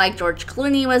looks like George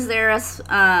Clooney was there,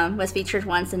 was featured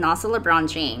once, and also LeBron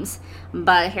James.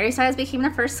 But Harry Styles became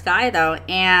the first guy, though,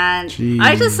 and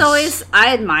Jeez.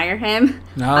 I admire him.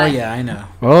 Oh, yeah, I know.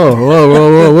 Oh,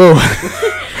 whoa.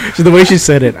 So the way she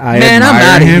said it, I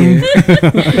admire him.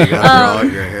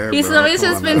 He's always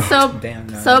just been so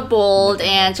bold,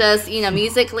 and just,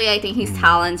 musically, I think he's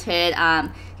talented.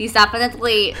 He's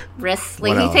definitely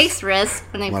he takes risks.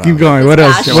 Keep going. What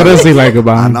else? What does he like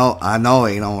about him? I know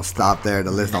he don't stop there.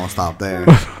 The list don't stop there.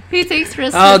 He takes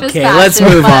risks. Okay, let's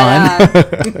move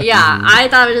on. Yeah, I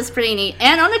thought it was pretty neat.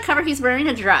 And on the cover, he's wearing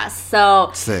a dress.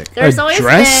 So sick. There's always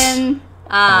been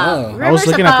rumors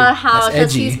about how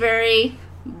just he's very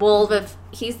bold with.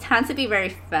 He tends to be very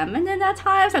feminine at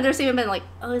times, and there's even been like,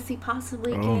 oh, is he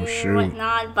possibly gay or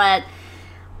whatnot? But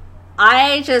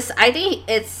I think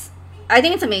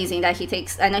it's amazing that he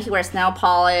takes. I know he wears nail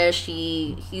polish.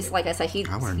 He's like I said.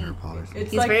 I wear nail polish.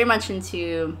 He's like, very much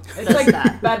into. It's like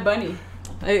that. Bad Bunny.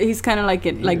 He's kind of like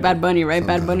Bad Bunny, right?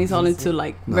 Sometimes. Bad Bunny's all into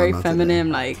like very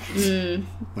feminine, like he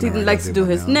likes to do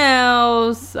his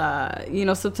nails.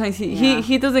 Sometimes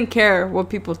he doesn't care what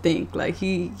people think. Like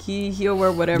he'll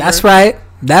wear whatever. That's right.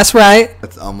 That's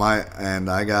on my end.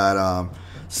 I got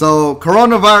so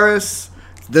coronavirus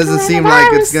doesn't seem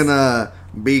like it's gonna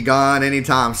be gone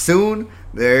anytime soon.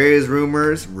 There is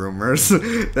rumors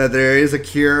that there is a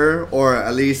cure or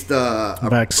at least a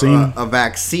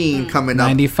vaccine coming up.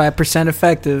 95%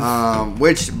 effective.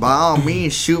 Which by all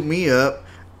means shoot me up.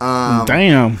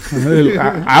 Damn,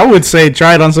 I would say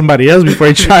try it on somebody else before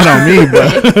you try it on me.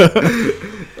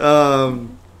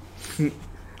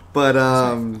 But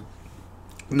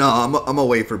no, I'm gonna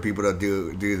wait for people to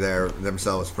do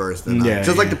themselves first, and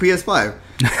just like the PS5.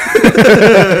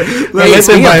 Let's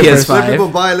buy PS5. Let people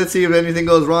buy. Let's see if anything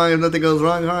goes wrong. If nothing goes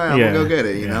wrong, all right, I'm gonna go get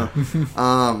it. You know.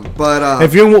 But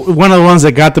if you're one of the ones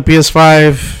that got the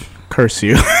PS5, curse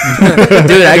you, dude.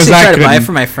 I actually tried to buy it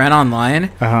for my friend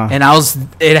online, and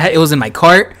it was in my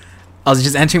cart. I was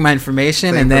just entering my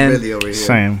information, and then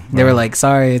they were like,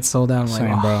 "Sorry, it's sold out." I'm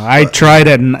like, bro. I tried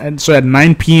at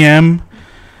 9 p.m.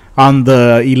 on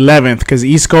the 11th, because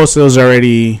East Coast it was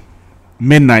already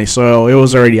midnight, so it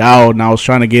was already out, and I was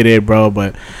trying to get it, bro.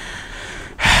 But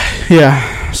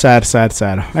yeah, sad.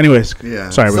 Anyways,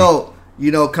 sorry, bro.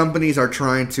 So companies are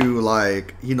trying to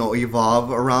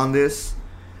evolve around this.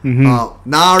 Now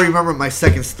I remember my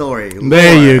second story.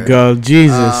 There you go,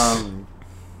 Jesus.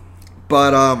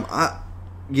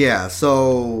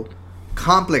 So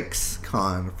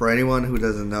ComplexCon, for anyone who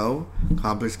doesn't know,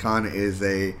 ComplexCon is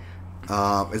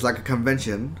it's like a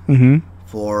convention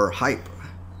for hype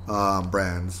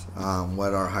brands.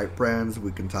 What are hype brands?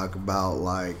 We can talk about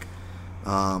like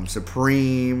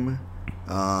Supreme,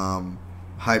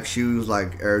 hype shoes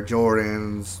like Air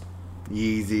Jordans,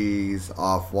 Yeezys,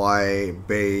 Off-White,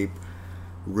 Bape,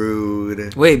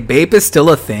 Rude. Wait, Bape is still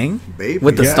a thing? Bape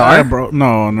with the star, bro?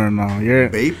 No. You're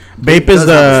Bape. Bape is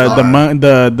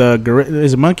the gorilla.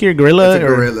 Is it monkey or gorilla? It's a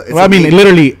gorilla. Well, I mean,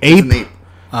 literally ape.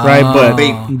 Right, but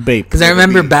Bape. Because I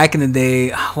remember back in the day,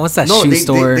 what's that shoe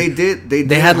store?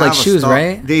 They had like shoes,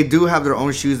 right? They do have their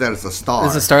own shoes that is a star.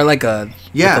 Is a star like a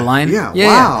line? Yeah.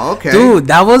 Wow. Okay. Dude,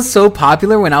 that was so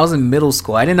popular when I was in middle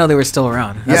school. I didn't know they were still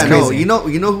around. That's crazy. You know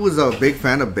who was a big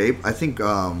fan of Bape? I think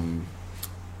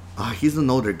he's an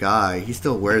older guy. He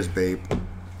still wears Bape.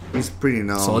 He's pretty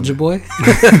known. Soulja Boy?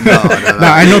 No,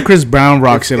 I know Chris Brown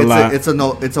rocks it a lot. It's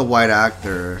a white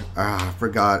actor. I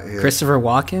forgot. Christopher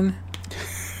Walken?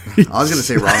 I was gonna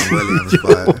say Robin Williams,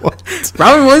 but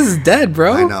Robin Williams is dead,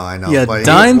 bro. I know. Yeah, but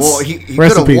dunce. He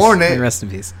could have worn it. Rest in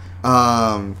peace.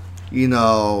 RSVP,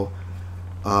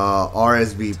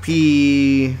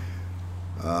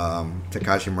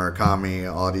 Takashi Murakami,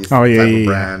 all these type of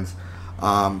brands.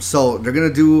 So they're gonna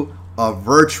do a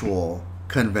virtual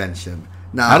convention.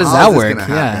 Now, how does that work?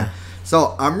 Yeah.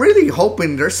 So I'm really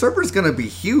hoping their server's gonna be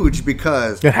huge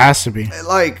because it has to be.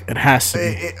 It has to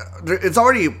be. It's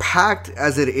already packed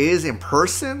as it is in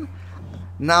person.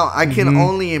 Now I can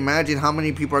only imagine how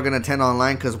many people are gonna attend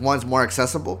online because one's more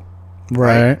accessible.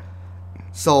 Right.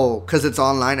 So because it's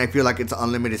online, I feel like it's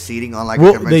unlimited seating on a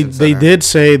convention center. They did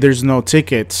say there's no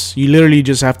tickets. You literally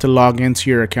just have to log into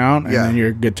your account and then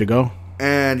you're good to go.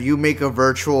 And you make a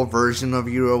virtual version of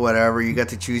you or whatever. You get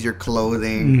to choose your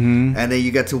clothing, and then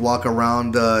you get to walk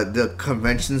around the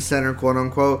convention center, quote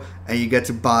unquote, and you get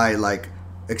to buy like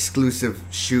exclusive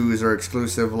shoes or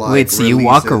exclusive like. Wait, so releases. You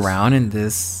walk around in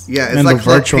this? Yeah, it's like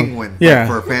Club Penguin. Yeah,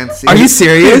 for fancy. Are you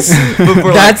serious?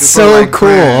 That's so cool.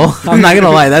 Brands. I'm not gonna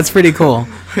lie, that's pretty cool.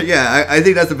 Yeah, I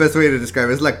think that's the best way to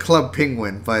describe it. It's like Club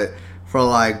Penguin, but for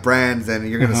like brands, and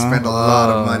you're gonna spend a lot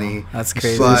of money. That's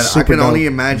crazy. But I can only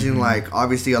imagine like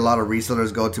obviously a lot of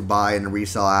resellers go to buy and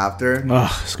resell after.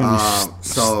 It's gonna be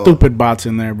so stupid bots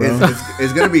in there, bro.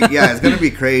 It's gonna be it's gonna be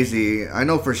crazy. I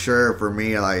know for sure. For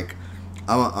me, like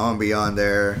I'm gonna be on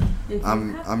there.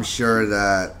 I'm sure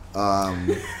that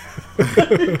I'm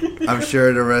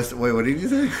sure the rest. Wait, what did you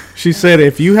say? She said,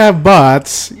 "If you have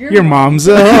bots, your mom's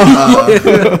a."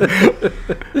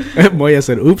 Moya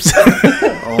said, "Oops."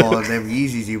 Oh, them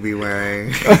Yeezys you be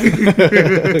wearing. I get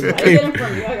them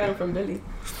from you. I got them from Billy.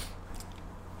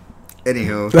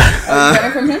 Anywho, you got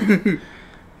them from him?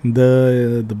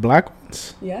 The black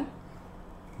ones. Yeah.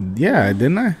 Yeah,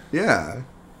 didn't I? Yeah.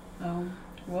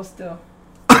 Well, still.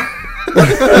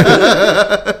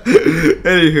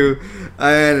 Anywho,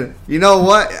 and you know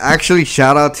what? Actually,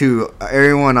 shout out to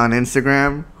everyone on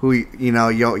Instagram who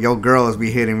your girls be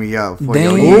hitting me up for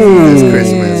this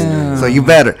Christmas. So you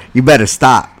better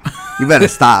stop. You better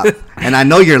stop. And I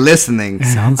know you're listening.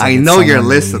 I know you're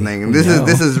listening. And this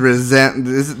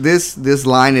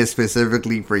line is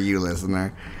specifically for you,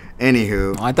 listener.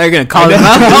 Anywho, I thought you were gonna call him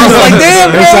out. I was like,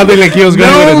 damn, it sounded like he was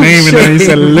going with a name, and then he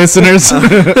said listeners.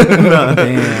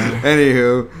 Damn.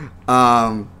 Anywho,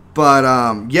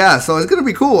 yeah, so it's gonna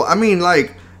be cool. I mean,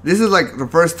 like, this is like the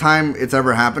first time it's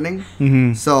ever happening.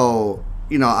 Mm-hmm. So,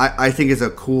 you know, I think it's a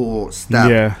cool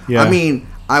step. Yeah. I mean,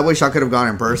 I wish I could have gone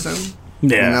in person.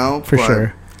 Yeah, you know, for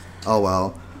sure. Oh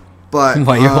well, but you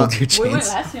hold your chance. We went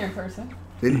last year in person.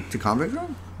 To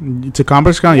Comic-Con? To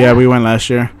Comic-Con? Yeah, we went last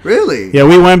year. Really? Yeah,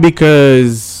 we went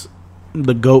because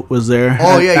the GOAT was there.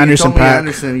 Oh yeah, you told me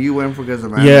Anderson. You went because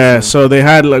of Anderson. Yeah, so they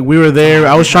had like we were there.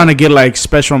 I was trying to get like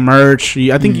special merch.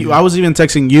 I think I was even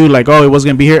texting you like, oh, it was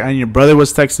gonna be here, and your brother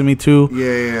was texting me too.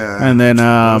 Yeah. And then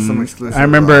I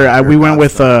remember we went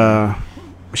with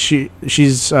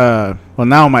she's well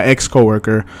now my ex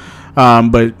coworker,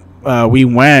 but we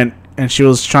went. And she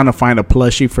was trying to find a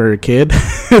plushie for her kid.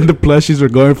 And the plushies were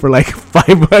going for like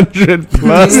 500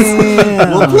 plus.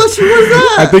 Yeah. What plushie was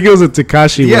that? I think it was a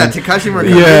Tekashi one. Yeah, Tekashi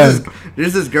Murakami. Yeah.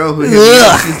 There's this girl who hit me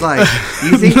up. She's like,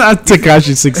 you think... Not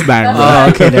Tekashi 6ix9ine, bro. Oh,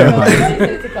 okay, never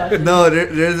mind. No,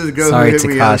 there's this girl who hit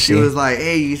me up. She was like,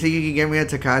 hey, you think you can get me a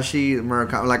Tekashi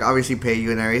Murakami? Like, obviously pay you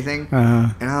and everything.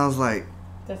 And I was like...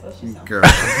 That's what she said.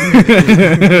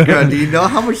 Girl, do you know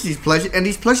how much these plushies? And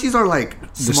these plushies are like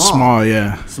small.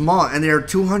 Small, and they're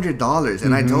 $200.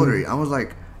 And I told her, I was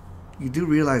like, you do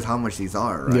realize how much these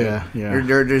are, right? Yeah.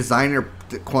 They're designer,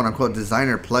 quote unquote,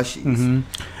 designer plushies. Mm-hmm.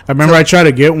 I remember I tried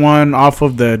to get one off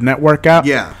of the network app.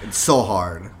 Yeah, it's so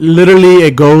hard. Literally,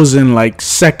 it goes in like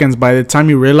seconds. By the time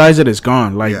you realize it, it's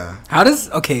gone. Like, how does?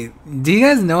 Okay, do you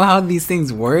guys know how these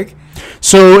things work?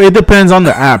 So it depends on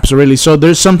the apps, really. So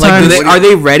there's sometimes like, are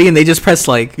they ready and they just press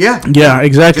like? Yeah,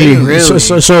 exactly. Really?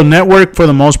 So network for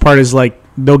the most part is like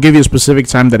they'll give you a specific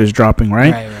time that is dropping,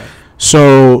 right? Right.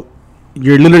 So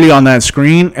you're literally on that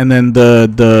screen, and then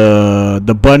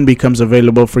the button becomes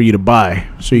available for you to buy.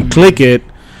 So you click it.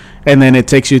 And then it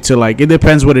takes you to like, it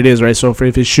depends what it is, right? So if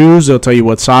it's shoes, they'll tell you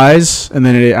what size, and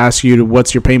then it asks you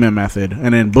what's your payment method,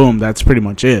 and then boom, that's pretty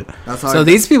much it. So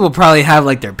these people probably have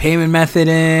like their payment method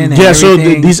in. Yeah, so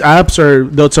these apps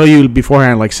they'll tell you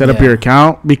beforehand, like set up your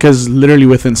account, because literally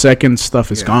within seconds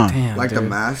stuff is gone. Damn, like the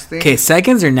mask thing. Okay,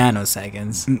 seconds or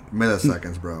nanoseconds?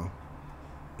 Milliseconds, bro.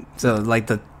 So like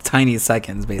the tiniest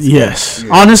seconds, basically. Yes,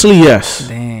 honestly, yes.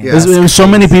 Damn. Yeah, there's so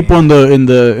many people in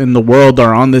the world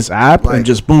are on this app, and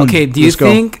just boom. Okay, do you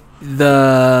think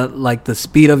the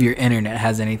speed of your internet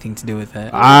has anything to do with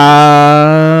it? To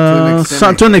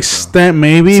an extent,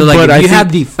 maybe. So like, but if you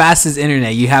have the fastest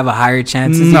internet, you have a higher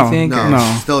chance. No, you think?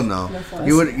 No, still no.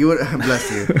 You would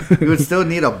bless you. You would still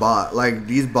need a bot. Like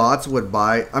these bots would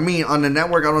buy. I mean, on the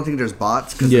network, I don't think there's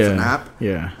bots because it's an app.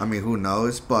 Yeah. I mean, who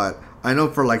knows? But I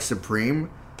know for like Supreme,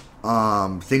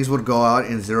 things would go out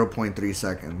in 0.3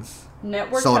 seconds.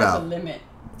 Network sold has out. a limit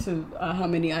to how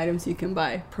many items you can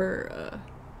buy per.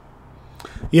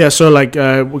 Yeah, so like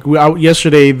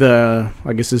yesterday,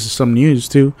 I guess this is some news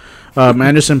too.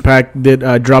 Anderson .Paak did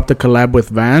drop the collab with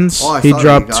Vans. Oh, he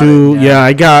dropped two. Yeah,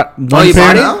 I got one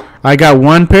pair. I got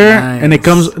one pair, and it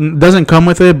doesn't come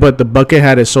with it, but the bucket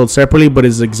hat is sold separately, but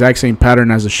it's the exact same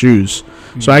pattern as the shoes.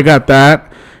 Mm-hmm. So I got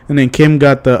that, and then Kim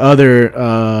got the other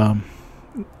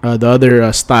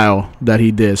style that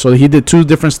he did. So he did two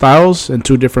different styles and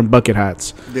two different bucket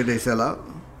hats. Did they sell out?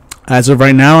 As of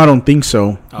right now, I don't think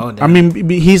so. Oh, damn. I mean,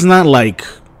 he's not like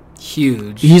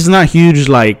huge. He's not huge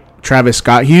like Travis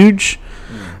Scott huge,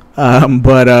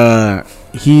 but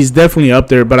he's definitely up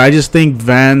there. But I just think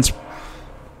Vans,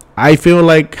 I feel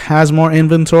like, has more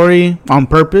inventory on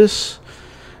purpose.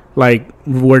 Like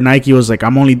where Nike was like,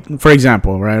 I'm only, for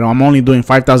example, right? I'm only doing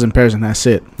 5,000 pairs and that's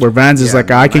it. Where Vans is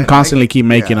like, I can constantly keep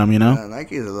making them, you know?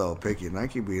 Nike is a little picky.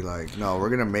 Nike be like, no, we're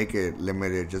gonna make it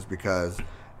limited just because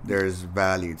there's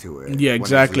value to it. Yeah,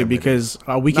 exactly. Because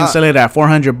we can sell it at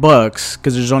 $400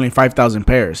 because there's only 5,000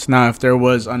 pairs. Now, if there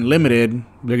was unlimited,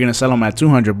 they're gonna sell them at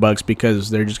 $200 because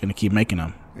they're just gonna keep making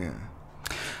them. Yeah,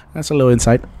 that's a little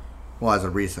insight. Well, as a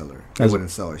reseller, they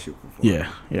wouldn't sell a shoe before.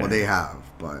 Yeah. Well, they have,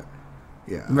 but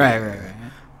yeah. Right.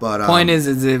 But point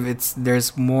is if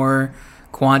there's more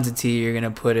quantity, you're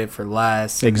gonna put it for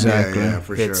less. Exactly. Yeah,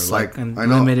 for sure. It's like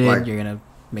unlimited, you're gonna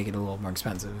make it a little more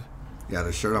expensive. Yeah,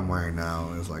 the shirt I'm wearing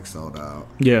now is like sold out.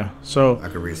 Yeah, so I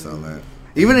could resell that.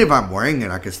 Even if I'm wearing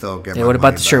it, I could still get. Yeah, what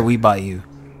about the shirt we bought you?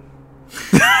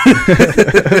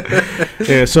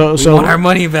 Yeah, so we want our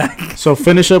money back. So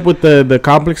finish up with the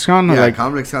Complex Con. Yeah,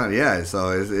 Complex Con. Yeah,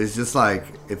 so it's just like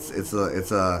it's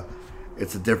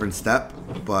a different step,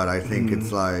 but I think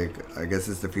it's like, I guess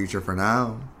it's the future for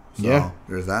now. So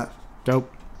there's that.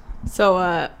 Dope.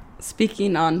 So,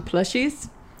 speaking on plushies,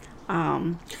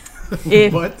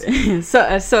 if What?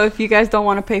 so if you guys don't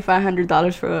want to pay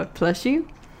 $500 for a plushie,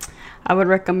 I would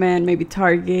recommend maybe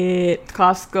Target,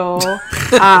 Costco.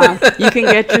 You can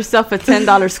get yourself a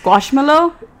 $10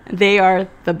 Squashmallow. They are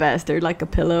the best. They're like a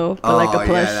pillow, but like a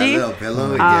plushie. Yeah, that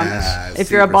little pillow. Yeah, if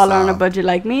you're a baller on a budget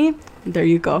like me, there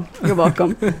you go. You're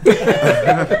welcome.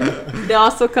 They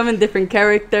also come in different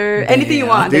character. Anything you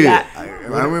want. Dude, they got. I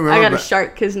remember. I got a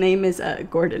shark. His name is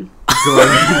Gordon.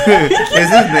 Is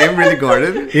his name really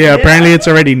Gordon? Yeah, apparently it's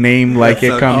already named like That's it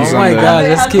so comes cute. Oh on, my god,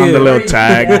 that's on cute. the little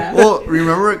tag. Well,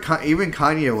 remember even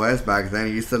Kanye West back then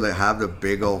used to like have the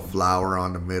big old flower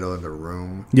on the middle of the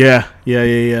room. Yeah.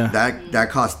 That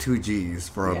cost $2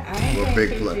 for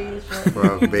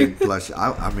a big plush.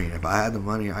 I mean, if I had the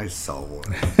money, I sold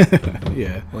one.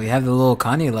 Yeah. Well, you have the little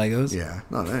Kanye Legos. Yeah,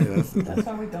 no, that's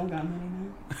why we don't got money now.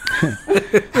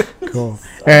 Cool.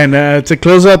 And to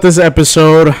close out this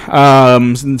episode,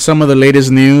 some of the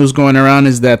latest news going around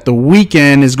is that The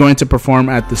Weeknd is going to perform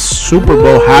at the Super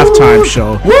Bowl halftime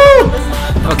show.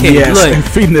 Woo! Okay, yes, look.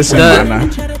 fin de semana.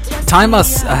 Time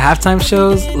us halftime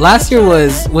shows. Last year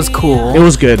was cool. It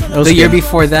was good. The year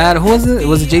before that, who was it?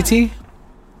 Was it JT?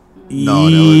 No,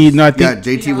 I think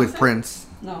JT with Prince.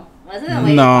 No. Was it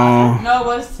Lady no. Gaga? No, it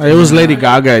was. It was Lady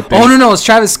Gaga, I think. Oh no, it's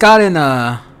Travis Scott and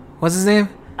what's his name?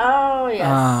 Oh,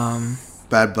 yes.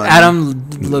 Bad Bunny. Adam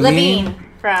Levine.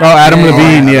 Adam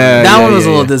Levine, yeah. That one was a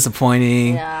little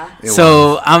disappointing. Yeah.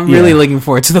 So I'm really looking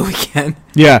forward to The Weeknd.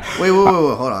 Yeah. Wait,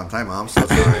 hold on, time out. I'm so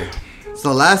sorry.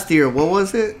 So last year, what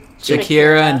was it?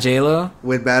 Shakira and J-Lo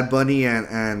with Bad Bunny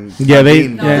and yeah, they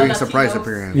doing surprise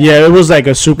appearance. Yeah, it was like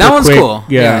a super. That one's quick, cool.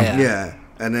 Yeah,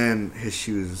 and then his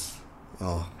shoes,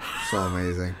 so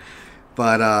amazing.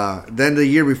 But then the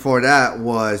year before that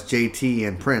was JT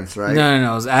and Prince, right?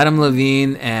 No. It was Adam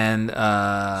Levine and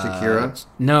Shakira.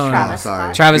 No, Travis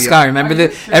sorry. Travis Scott.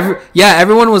 Remember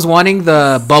everyone was wanting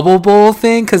the Bubble Bowl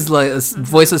thing because like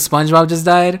Voice of SpongeBob just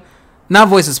died. Not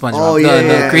Voice of SpongeBob. Oh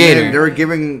the creator. They were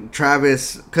giving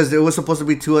Travis because it was supposed to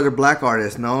be 2 other black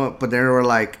artists, no? But they were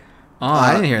like,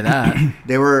 I didn't hear that.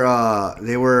 They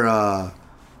were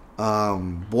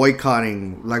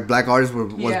boycotting, like black artists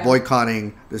was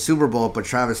boycotting the Super Bowl, but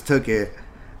Travis took it,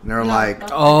 and they were like,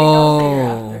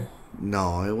 oh,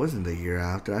 no, it wasn't the year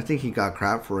after. I think he got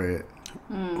crap for it.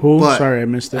 Who? But sorry, I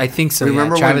missed it. I think so.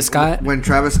 Remember Travis Scott? When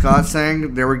Travis Scott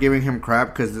sang, they were giving him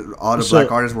crap because all the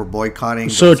black artists were boycotting.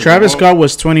 So Travis Scott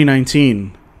was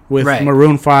 2019 with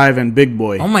Maroon 5 and Big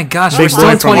Boy. Oh my gosh, Big we're still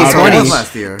in Boy from 2020.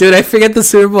 last year. Dude, I forget the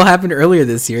Super Bowl happened earlier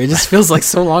this year. It just feels like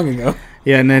so long ago.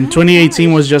 Yeah, and then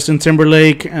 2018 was Justin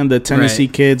Timberlake and the Tennessee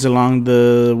Kids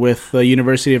with the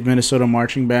University of Minnesota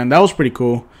marching band. That was pretty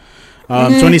cool.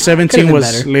 2017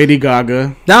 was Lady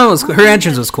Gaga. That was her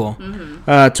entrance was cool.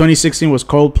 2016 was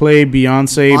Coldplay,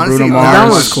 Beyonce, Honestly, Bruno Mars. That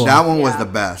was cool. That one was the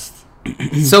best.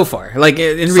 So far, like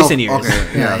in recent years.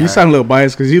 Okay, yeah. You sound a little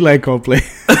biased because you like Coldplay.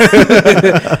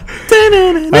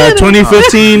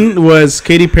 2015 was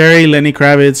Katy Perry, Lenny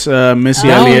Kravitz, Missy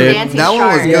Elliott. That one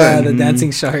was good. Yeah, the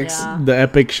Dancing Sharks. Yeah. The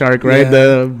epic shark, right?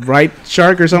 The right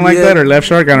shark or something like that, or left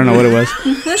shark? I don't know what it was.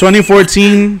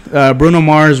 2014, Bruno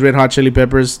Mars, Red Hot Chili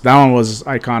Peppers. That one was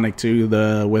iconic too.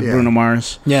 With Bruno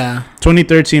Mars. Yeah.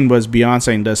 2013 was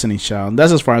Beyonce and Destiny's Child.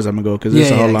 That's as far as I'm gonna go because it's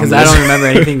a whole long because list. I don't remember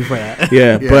anything before that.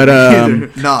 Yeah, but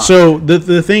so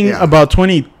the thing about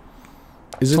 2020,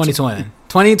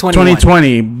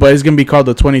 2020, but it's gonna be called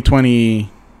the 2020.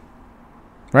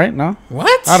 Right? No.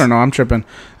 What? I don't know. I'm tripping.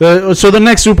 So the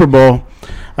next Super Bowl,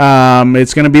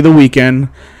 it's gonna be The Weeknd.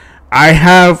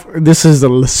 This is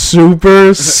a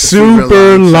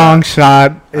super long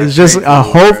shot. It's just a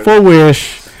hopeful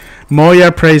wish.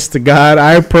 Moya prays to God.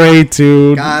 I pray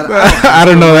to God. I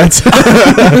don't know that.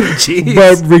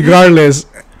 But regardless,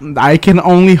 I can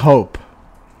only hope.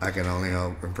 I can only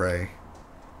hope and pray.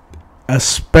 A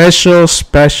special,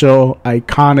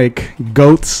 iconic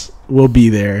GOATs will be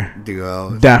there.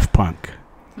 Duo. Daft Punk.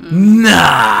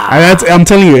 Nah. I'm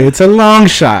telling you, it's a long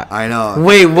shot. I know.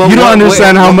 Wait, you don't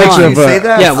understand how much of a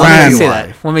yeah. What makes you say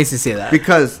that? What makes you say that?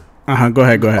 Because go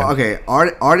ahead. Okay,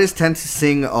 artists tend to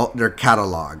sing their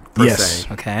catalog per se.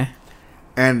 Okay.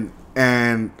 And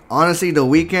honestly, The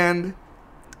Weeknd,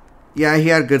 yeah, he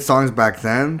had good songs back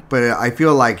then, but I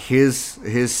feel like his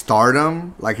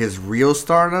stardom, like his real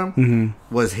stardom,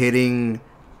 was hitting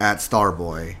at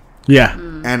Starboy. Yeah.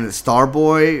 And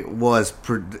Starboy was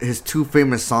his 2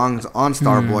 famous songs on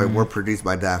Starboy were produced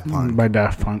by Daft Punk. By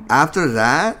Daft Punk. After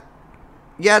that,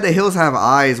 yeah, The Hills Have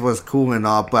Eyes was cool and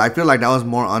all, but I feel like that was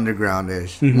more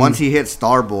underground-ish. Mm-hmm. Once he hit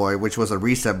Starboy, which was a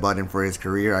reset button for his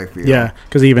career, I feel. Yeah,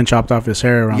 because he even chopped off his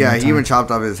hair around that time. He even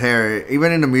chopped off his hair.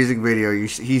 Even in the music video,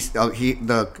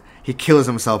 he kills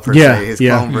himself per se, his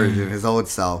clone version, his old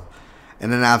self.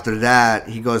 And then after that,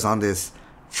 he goes on this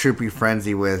trippy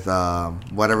frenzy with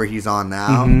whatever he's on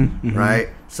now, right?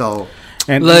 So,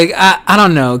 and like I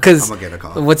don't know, because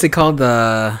what's it called?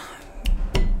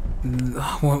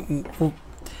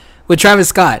 With Travis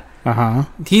Scott,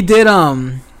 he did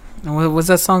what was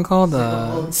that song called?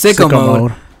 Sicko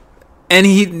Mode. And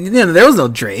there was no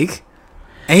Drake,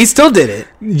 and he still did it.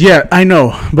 Yeah, I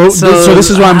know, but so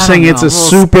this is why I'm saying it's a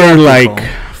super like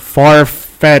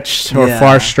far-fetched or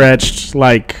far-stretched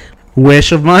like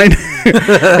wish of mine.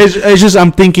 it's just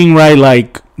I'm thinking, right,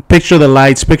 like picture the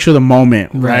lights, picture the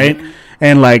moment, right?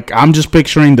 And like I'm just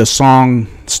picturing the song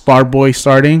Starboy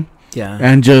starting. Yeah.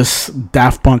 And just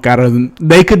Daft Punk out of them.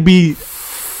 They could be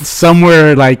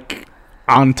somewhere like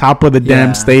on top of the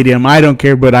damn stadium. I don't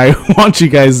care, but I want you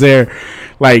guys there.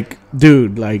 Like,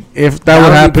 dude, like if that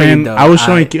would happen, I was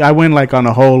showing. I went like on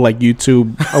a whole like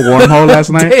YouTube a wormhole last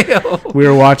night. We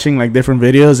were watching like different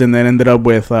videos, and then ended up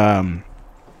with The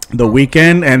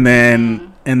Weeknd, and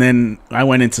then I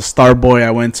went into Starboy.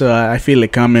 I went to I Feel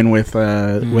It Coming with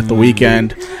The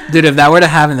Weeknd. Dude, if that were to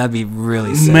happen, that'd be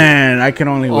really sick. Man, I can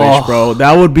only wish, bro.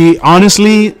 That would be,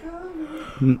 honestly,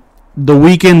 The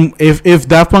Weeknd. If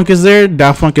Daft Punk is there,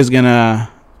 Daft Punk is gonna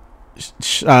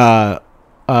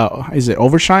is it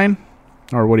overshine,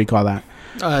 or what do you call that?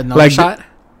 Like shot.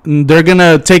 They're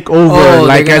gonna take over,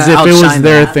 like as if it was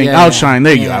their thing. Outshine.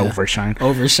 There you go. Overshine.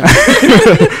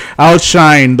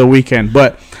 Outshine The Weeknd,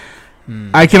 but.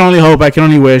 I can only hope, I can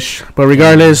only wish. But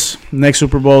regardless, next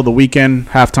Super Bowl, The Weeknd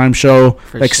halftime show.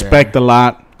 Expect a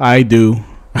lot. I do,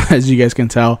 as you guys can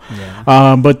tell.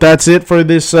 Yeah. But that's it for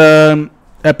this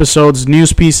episode's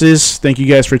news pieces. Thank you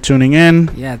guys for tuning in.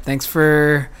 Yeah, thanks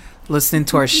for listening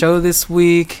to our show this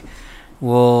week.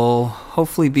 We'll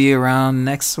hopefully be around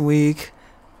next week.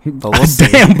 But we'll see.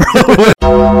 Damn, bro.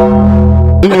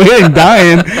 We ain't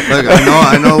dying. Look,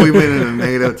 I know we've been in a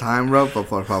negative time rope, but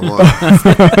por favor.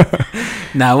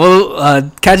 Nah, we'll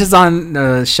catch us on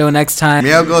the show next time.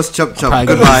 Meow goes chop chop.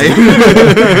 Goodbye.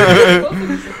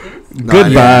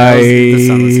 Goodbye.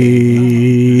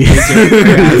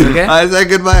 I said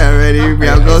goodbye already.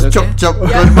 Meow goes chop chop.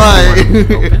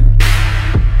 Goodbye.